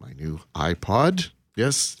find my new iPod.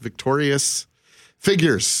 Yes, victorious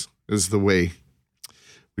figures is the way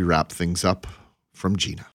we wrap things up from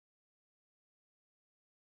Gina.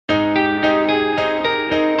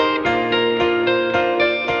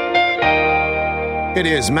 It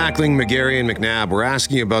is Mackling, McGarry, and McNabb. We're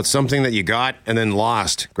asking you about something that you got and then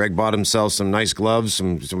lost. Greg bought himself some nice gloves,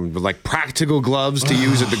 some like practical gloves to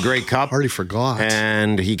use at the Grey Cup. Already forgot.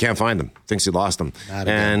 And he can't find them. Thinks he lost them.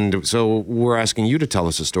 And so we're asking you to tell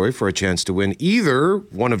us a story for a chance to win either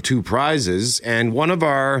one of two prizes. And one of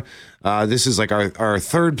our, this is like our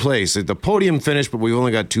third place. The podium finished, but we've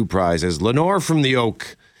only got two prizes. Lenore from the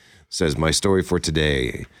Oak says, my story for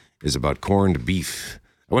today is about corned beef.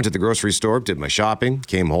 I went to the grocery store, did my shopping,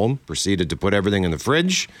 came home, proceeded to put everything in the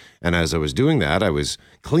fridge. And as I was doing that, I was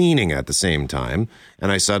cleaning at the same time.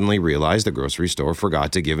 And I suddenly realized the grocery store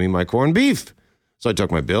forgot to give me my corned beef. So I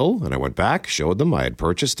took my bill and I went back, showed them I had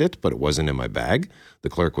purchased it, but it wasn't in my bag. The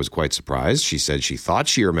clerk was quite surprised. She said she thought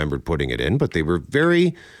she remembered putting it in, but they were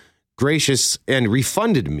very gracious and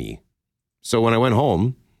refunded me. So when I went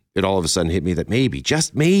home, it all of a sudden hit me that maybe,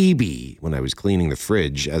 just maybe, when I was cleaning the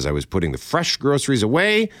fridge, as I was putting the fresh groceries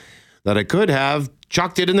away, that I could have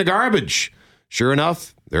chucked it in the garbage. Sure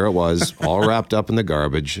enough, there it was, all wrapped up in the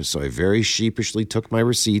garbage. So I very sheepishly took my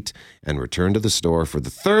receipt and returned to the store for the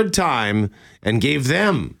third time and gave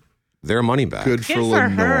them their money back. Good for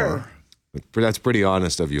Lenore. That's pretty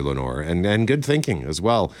honest of you, Lenore, and good thinking as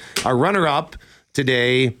well. Our runner-up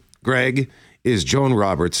today, Greg, is Joan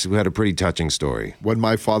Roberts, who had a pretty touching story. When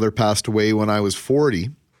my father passed away when I was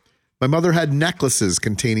 40, my mother had necklaces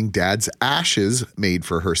containing Dad's ashes made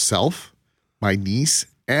for herself, my niece,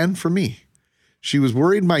 and for me. She was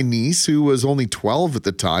worried my niece, who was only 12 at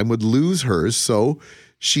the time, would lose hers, so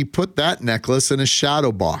she put that necklace in a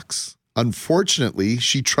shadow box. Unfortunately,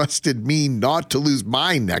 she trusted me not to lose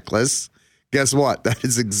my necklace. Guess what? That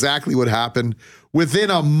is exactly what happened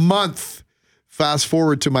within a month. Fast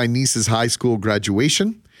forward to my niece's high school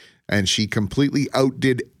graduation, and she completely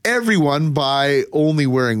outdid everyone by only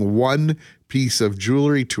wearing one piece of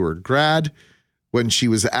jewelry to her grad. When she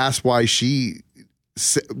was asked why, she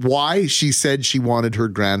said she wanted her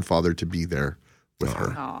grandfather to be there with her.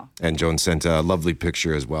 Aww. And Joan sent a lovely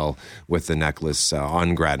picture as well with the necklace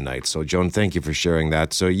on grad night. So, Joan, thank you for sharing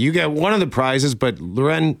that. So you get one of the prizes, but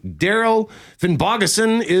Loren, Daryl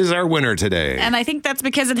Finbogason is our winner today. And I think that's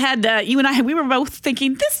because it had, you and I, we were both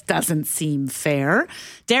thinking, this doesn't seem fair.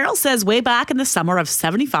 Daryl says way back in the summer of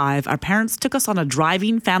 75, our parents took us on a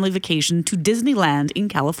driving family vacation to Disneyland in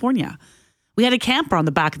California. We had a camper on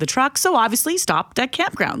the back of the truck, so obviously stopped at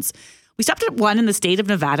campgrounds. We stopped at one in the state of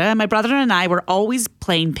Nevada, and my brother and I were always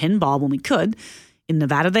playing pinball when we could. In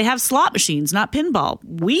Nevada, they have slot machines, not pinball.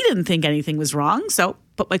 We didn't think anything was wrong, so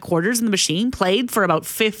put my quarters in the machine, played for about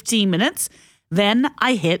 15 minutes. Then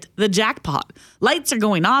I hit the jackpot. Lights are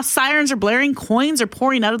going off, sirens are blaring, coins are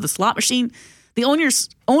pouring out of the slot machine. The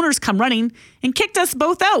owners come running and kicked us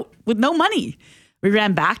both out with no money. We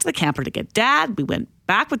ran back to the camper to get Dad. We went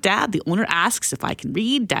back with Dad. The owner asks if I can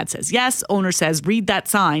read. Dad says yes. Owner says, read that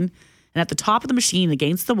sign. And at the top of the machine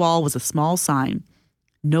against the wall was a small sign.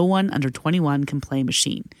 No one under 21 can play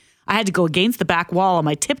machine. I had to go against the back wall on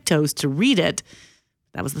my tiptoes to read it.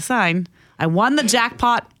 That was the sign. I won the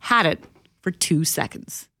jackpot, had it for 2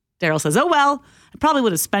 seconds. Daryl says, oh, well, I probably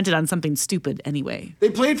would have spent it on something stupid anyway. They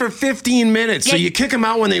played for 15 minutes, so you kick them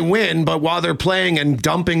out when they win, but while they're playing and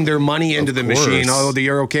dumping their money into the machine,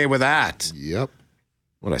 you're okay with that. Yep.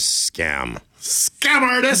 What a scam. Scam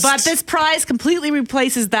artist! But this prize completely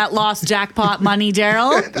replaces that lost jackpot money,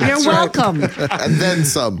 Daryl. You're welcome. And then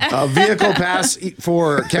some. A vehicle pass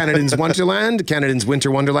for Canadians Wonderland, Canadians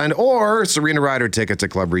Winter Wonderland, or Serena Ryder ticket to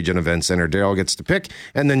Club Region Event Center. Daryl gets to pick,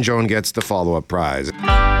 and then Joan gets the follow-up prize.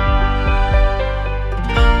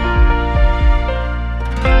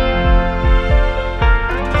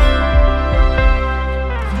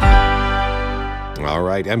 All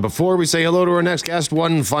right, and before we say hello to our next guest,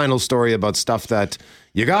 one final story about stuff that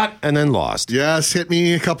you got and then lost. Yes, hit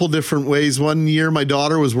me a couple different ways. One year, my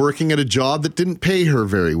daughter was working at a job that didn't pay her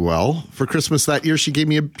very well. For Christmas that year, she gave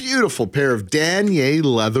me a beautiful pair of Danier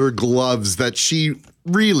leather gloves that she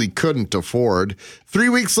really couldn't afford. 3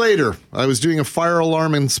 weeks later, I was doing a fire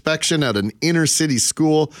alarm inspection at an inner city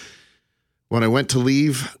school. When I went to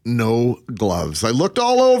leave, no gloves. I looked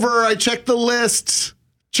all over. I checked the list,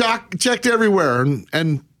 checked everywhere,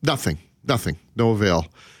 and nothing, no avail.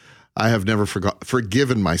 I have never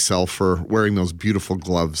forgiven myself for wearing those beautiful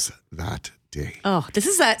gloves that day. Oh, this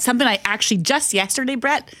is something I actually just yesterday,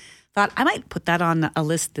 Brett, thought I might put that on a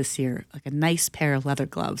list this year, like a nice pair of leather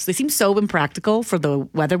gloves. They seem so impractical for the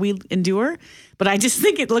weather we endure, but I just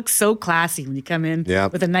think it looks so classy when you come in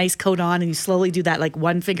with a nice coat on and you slowly do that like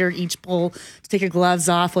one finger each pull to take your gloves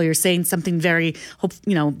off while you're saying something very,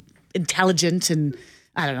 intelligent and,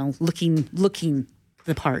 I don't know, looking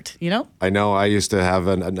the part, I know I used to have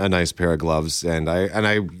a nice pair of gloves, and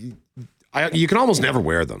I you can almost never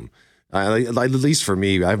wear them. At least for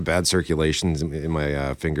me, I have bad circulations in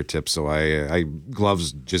my fingertips, so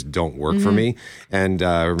gloves just don't work for me. And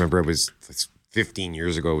I remember it was 15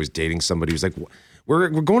 years ago. I was dating somebody who was like, "We're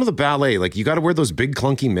going to the ballet. Like, you got to wear those big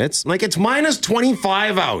clunky mitts." I'm like, it's minus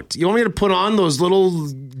 25 out. You want me to put on those little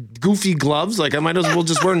goofy gloves? Like, I might as well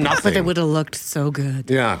just wear nothing. But it would have looked so good.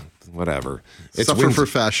 Yeah, whatever. It's Suffer for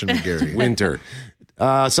fashion, Gary. Winter.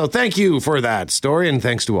 So thank you for that story, and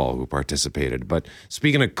thanks to all who participated. But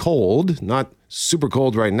speaking of cold, not super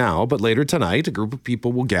cold right now, but later tonight, a group of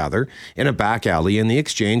people will gather in a back alley in the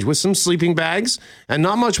Exchange with some sleeping bags and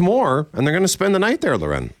not much more, and they're going to spend the night there,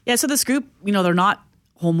 Loren. Yeah, so this group, they're not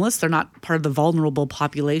homeless. They're not part of the vulnerable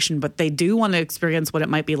population, but they do want to experience what it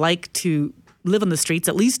might be like to live on the streets,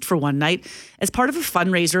 at least for one night, as part of a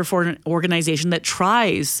fundraiser for an organization that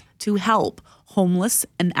tries to help homeless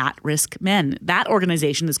and at-risk men. That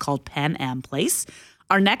organization is called Pan Am Place.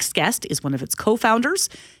 Our next guest is one of its co-founders.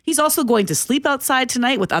 He's also going to sleep outside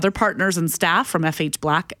tonight with other partners and staff from FH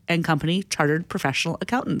Black & Company, Chartered Professional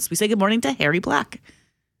Accountants. We say good morning to Harry Black.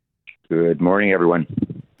 Good morning, everyone.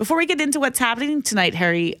 Before we get into what's happening tonight,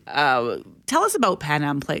 Harry, tell us about Pan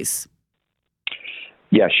Am Place.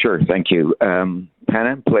 Yeah, sure. Thank you. Pan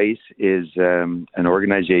Am Place is an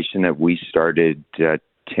organization that we started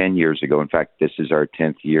 10 years ago. In fact, this is our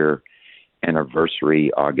 10th year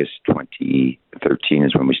anniversary. August 2013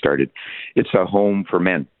 is when we started. It's a home for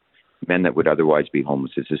men that would otherwise be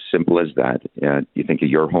homeless. It's as simple as that. You think of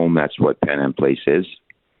your home, that's what Pan Am Place is.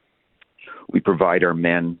 We provide our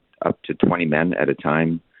men, up to 20 men at a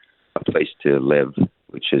time, a place to live,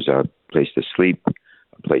 which is a place to sleep,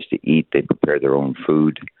 a place to eat. They prepare their own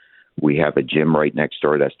food. We have a gym right next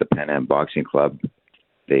door. That's the Pan Am Boxing Club.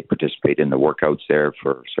 They participate in the workouts there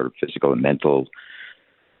for sort of physical and mental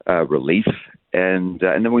relief. And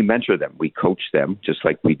then we mentor them. We coach them, just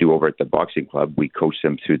like we do over at the boxing club. We coach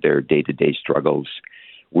them through their day-to-day struggles,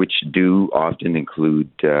 which do often include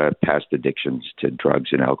past addictions to drugs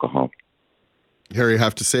and alcohol. Harry, I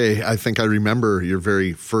have to say, I think I remember your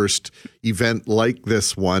very first event like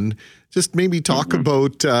this one. Just maybe talk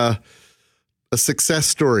about a success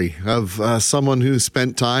story of someone who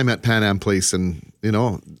spent time at Pan Am Place, and,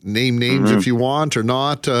 name names if you want or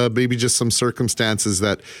not, maybe just some circumstances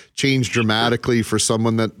that changed dramatically for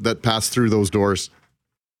someone that passed through those doors.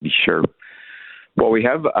 Sure. Well, we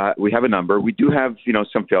have a number. We do have,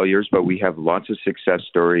 some failures, but we have lots of success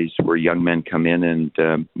stories where young men come in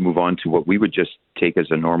and move on to what we would just take as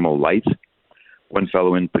a normal life. One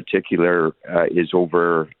fellow in particular is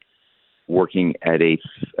over working at a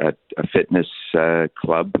fitness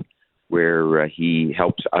club where he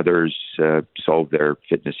helps others solve their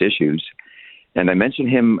fitness issues. And I mentioned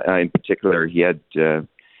him in particular. He had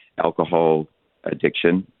alcohol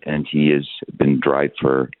addiction, and he has been dry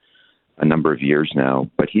for a number of years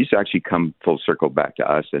now. But he's actually come full circle back to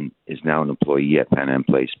us and is now an employee at Pan Am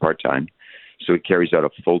Place part-time. So he carries out a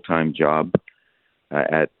full-time job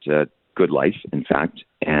at Good Life, in fact,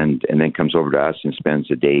 and then comes over to us and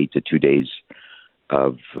spends a day to 2 days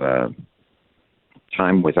of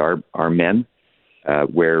time with our men,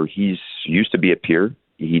 where he's used to be a peer.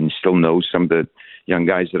 He still knows some of the young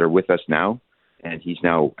guys that are with us now, and he's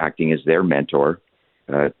now acting as their mentor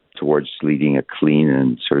towards leading a clean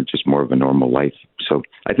and sort of just more of a normal life. So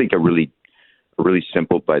I think a really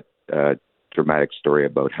simple but dramatic story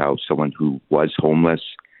about how someone who was homeless,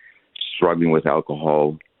 struggling with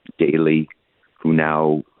alcohol daily, who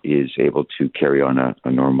now is able to carry on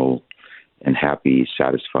a normal and happy,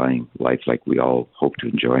 satisfying life like we all hope to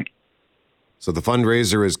enjoy. So the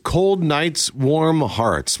fundraiser is Cold Nights, Warm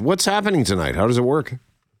Hearts. What's happening tonight? How does it work?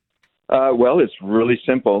 Well, it's really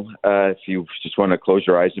simple. If you just want to close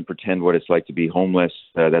your eyes and pretend what it's like to be homeless,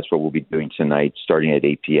 that's what we'll be doing tonight, starting at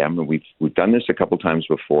 8 p.m. And we've done this a couple times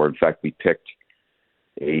before. In fact, we picked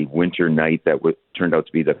a winter night that turned out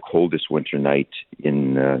to be the coldest winter night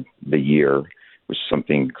in the year. was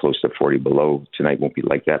something close to 40 below. Tonight won't be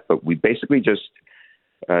like that. But we basically just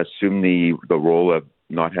assume the role of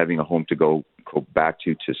not having a home to go back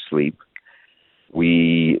to sleep.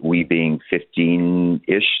 We being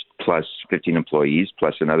 15-ish plus 15 employees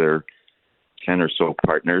plus another 10 or so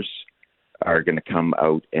partners are going to come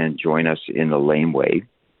out and join us in the laneway.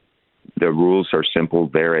 The rules are simple.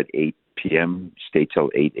 They're at 8 p.m., stay till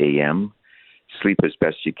 8 a.m., sleep as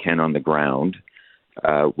best you can on the ground.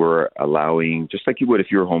 We're allowing, just like you would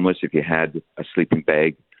if you were homeless, if you had a sleeping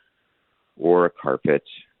bag or a carpet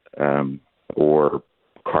or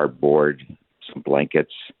cardboard, some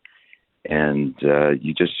blankets, and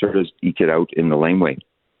you just sort of eke it out in the laneway.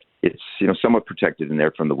 It's somewhat protected in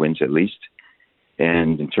there from the winds at least.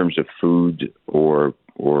 And in terms of food or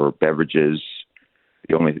beverages,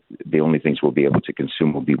 the only things we'll be able to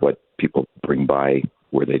consume will be what people bring by,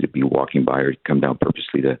 were they to be walking by or come down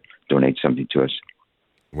purposely to donate something to us.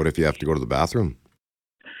 What if you have to go to the bathroom?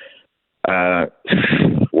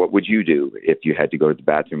 What would you do if you had to go to the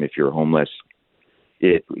bathroom if you're homeless?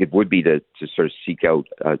 It would be to sort of seek out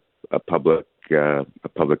a public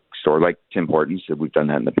store like Tim Hortons. We've done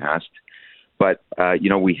that in the past. But,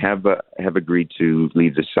 we have agreed to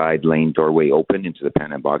leave the side lane doorway open into the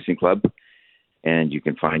Pan Am Boxing Club. And you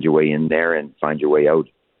can find your way in there and find your way out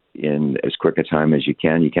in as quick a time as you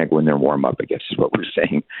can. You can't go in there and warm up, I guess is what we're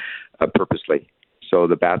saying, purposely. So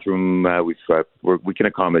the bathroom, we can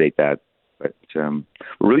accommodate that. But we're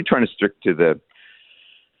really trying to stick to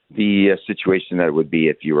the situation that it would be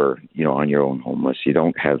if you were, on your own homeless. You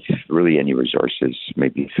don't have really any resources,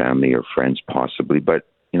 maybe family or friends possibly, but,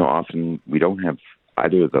 often we don't have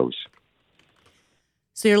either of those.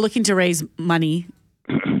 So you're looking to raise money,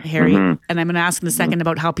 Harry, and I'm going to ask in a second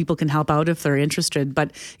about how people can help out if they're interested.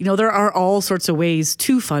 But, there are all sorts of ways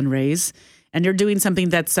to fundraise, and you're doing something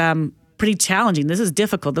that's pretty challenging. This is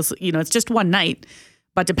difficult. This, it's just one night.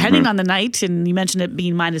 But depending on the night, and you mentioned it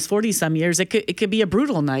being minus 40 some years, it could be a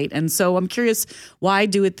brutal night. And so I'm curious why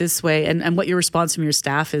do it this way and what your response from your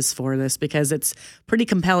staff is for this, because it's pretty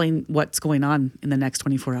compelling what's going on in the next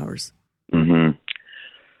 24 hours. Mm-hmm.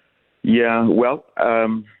 Yeah, well,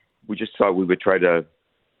 we just thought we would try to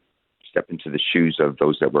step into the shoes of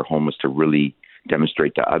those that were homeless to really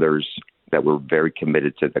demonstrate to others that we're very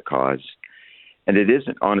committed to the cause. And it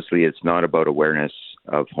isn't, honestly, it's not about awareness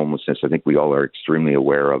of homelessness. I think we all are extremely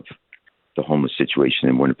aware of the homeless situation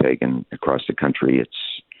in Winnipeg and across the country.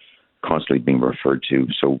 It's constantly being referred to.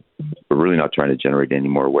 So we're really not trying to generate any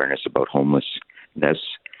more awareness about homelessness.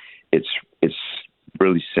 It's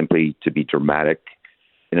really simply to be dramatic,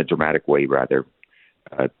 in a dramatic way rather,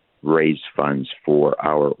 raise funds for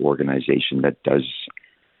our organization that does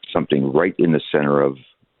something right in the center of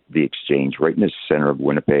the exchange, right in the center of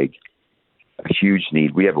Winnipeg. A huge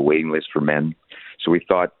need. We have a waiting list for men. So we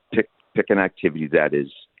thought pick an activity that is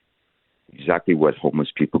exactly what homeless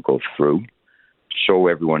people go through. Show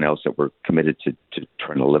everyone else that we're committed to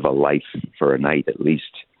trying to live a life for a night, at least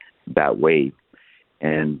that way.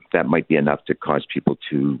 And that might be enough to cause people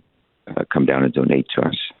to come down and donate to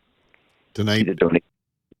us. Tonight? Donate.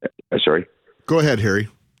 Sorry? Go ahead, Harry.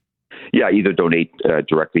 Yeah, either donate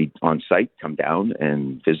directly on site, come down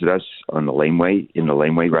and visit us in the laneway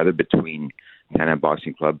between Pan Am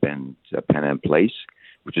Boxing Club and Pan Am Place,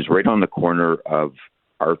 which is right on the corner of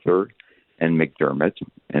Arthur and McDermott,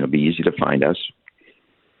 and it'll be easy to find us.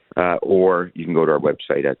 Or you can go to our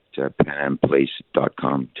website at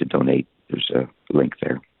panamplace.com to donate. There's a link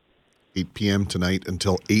there. 8 p.m. tonight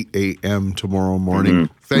until 8 a.m. tomorrow morning.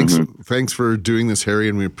 Thanks for doing this, Harry,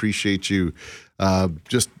 and we appreciate you.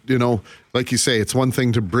 Just, like you say, it's one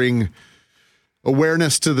thing to bring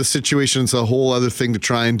awareness to the situation. It's a whole other thing to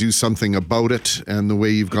try and do something about it. And the way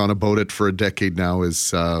you've gone about it for a decade now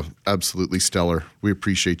is absolutely stellar. We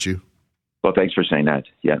appreciate you. Well, thanks for saying that.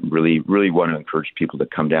 Yeah, really, really want to encourage people to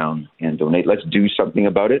come down and donate. Let's do something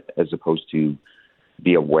about it as opposed to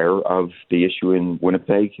be aware of the issue in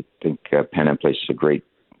Winnipeg. I think Pan Am Place is a great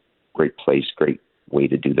place, great way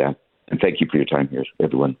to do that. And thank you for your time here,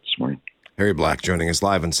 everyone, this morning. Harry Black joining us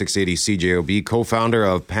live on 680 CJOB, co-founder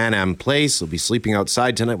of Pan Am Place. He'll be sleeping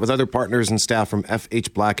outside tonight with other partners and staff from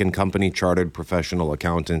F.H. Black & Company, chartered professional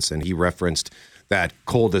accountants. And he referenced that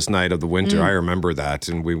coldest night of the winter. I remember that,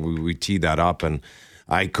 and we teed that up, and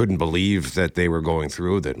I couldn't believe that they were going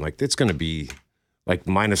through that. Like, it's going to be like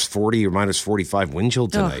minus 40 or minus 45 wind chill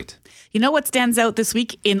tonight. You know what stands out this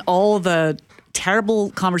week in all the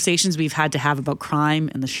terrible conversations we've had to have about crime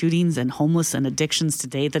and the shootings and homeless and addictions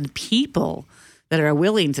today? The people that are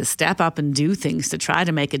willing to step up and do things to try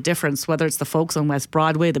to make a difference, whether it's the folks on West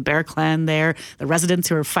Broadway, the Bear Clan there, the residents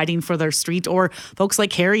who are fighting for their street, or folks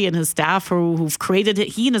like Harry and his staff who've created it.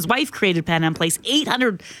 He and his wife created Pan Am Place.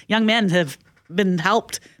 800 young men have been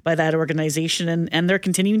helped by that organization, and they're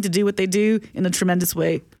continuing to do what they do in a tremendous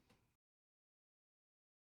way.